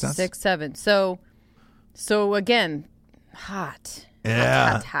 Makes sense. 6'7". So again, hot.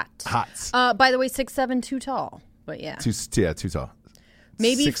 Yeah. Hot. By the way, 6'7", too tall. But yeah. Too tall.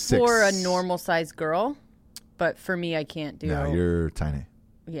 Maybe 6'6". for a normal sized girl, but for me, I can't do. No, you're tiny.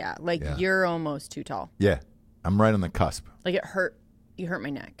 Yeah, you're almost too tall. Yeah, I'm right on the cusp. Like it hurt. You hurt my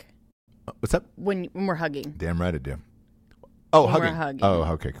neck. What's up? When we're hugging. Damn right I do. Oh, When hugging. we're hugging. Oh,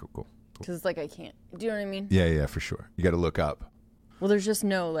 okay, cool. Because it's like I can't. Do you know what I mean? Yeah, for sure. You got to look up. Well, there's just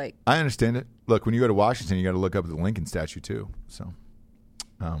no like. I understand it. Look, when you go to Washington, you got to look up at the Lincoln statue too. So,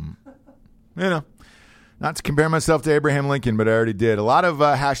 not to compare myself to Abraham Lincoln, but I already did. A lot of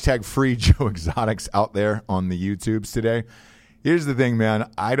hashtag free Joe Exotics out there on the YouTubes today. Here's the thing, man.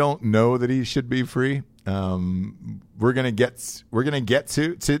 I don't know that he should be free. We're gonna get to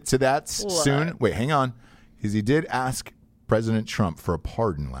that soon. Wait, hang on, because he did ask President Trump for a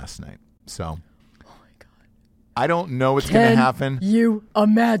pardon last night. So, Oh my God. I don't know what's gonna happen. You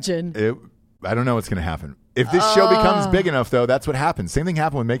imagine? I don't know what's gonna happen. If this show becomes big enough, though, that's what happed. Same thing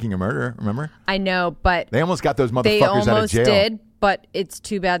happened with Making a Murderer. Remember? I know, but They almost got those they motherfuckers out of almost jail. did. But it's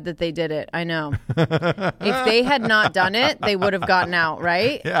too bad that they did it. I know. If they had not done it, they would have gotten out,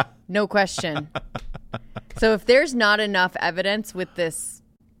 right? Yeah. No question. So if there's not enough evidence with this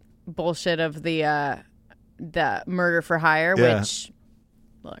bullshit of the murder for hire, Yeah. which,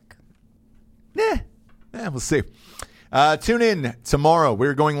 look. Yeah, we'll see. Tune in tomorrow.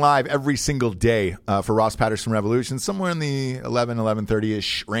 We're going live every single day for Ross Patterson Revolution, somewhere in the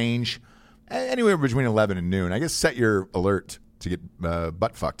 11:30-ish range, anywhere between 11 and noon. I guess set your alert to get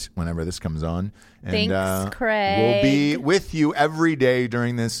butt fucked whenever this comes on. And, Thanks, Craig. We'll be with you every day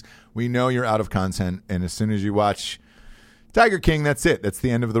during this. We know you're out of content, and as soon as you watch Tiger King, that's it. That's the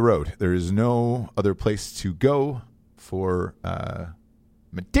end of the road. There is no other place to go for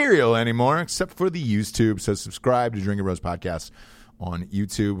material anymore except for the YouTube. So subscribe to Drinking Bros Podcast on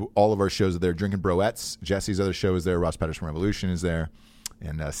YouTube. All of our shows are there. Drinking Broettes. Jesse's other show is there. Ross Patterson Revolution is there.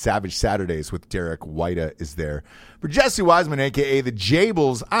 And Savage Saturdays with Derek Whita is there. For Jesse Wiseman, a.k.a. The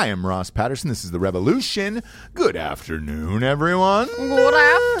Jables, I am Ross Patterson. This is The Revolution. Good afternoon, everyone. Good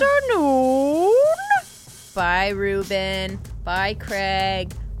afternoon. Bye, Ruben. Bye,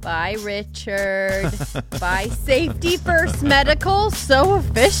 Craig. Bye, Richard. Bye, Safety First Medical. So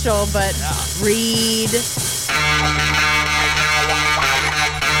official, but read.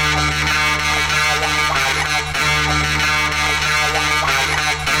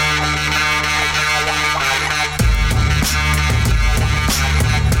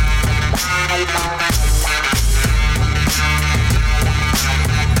 Bye.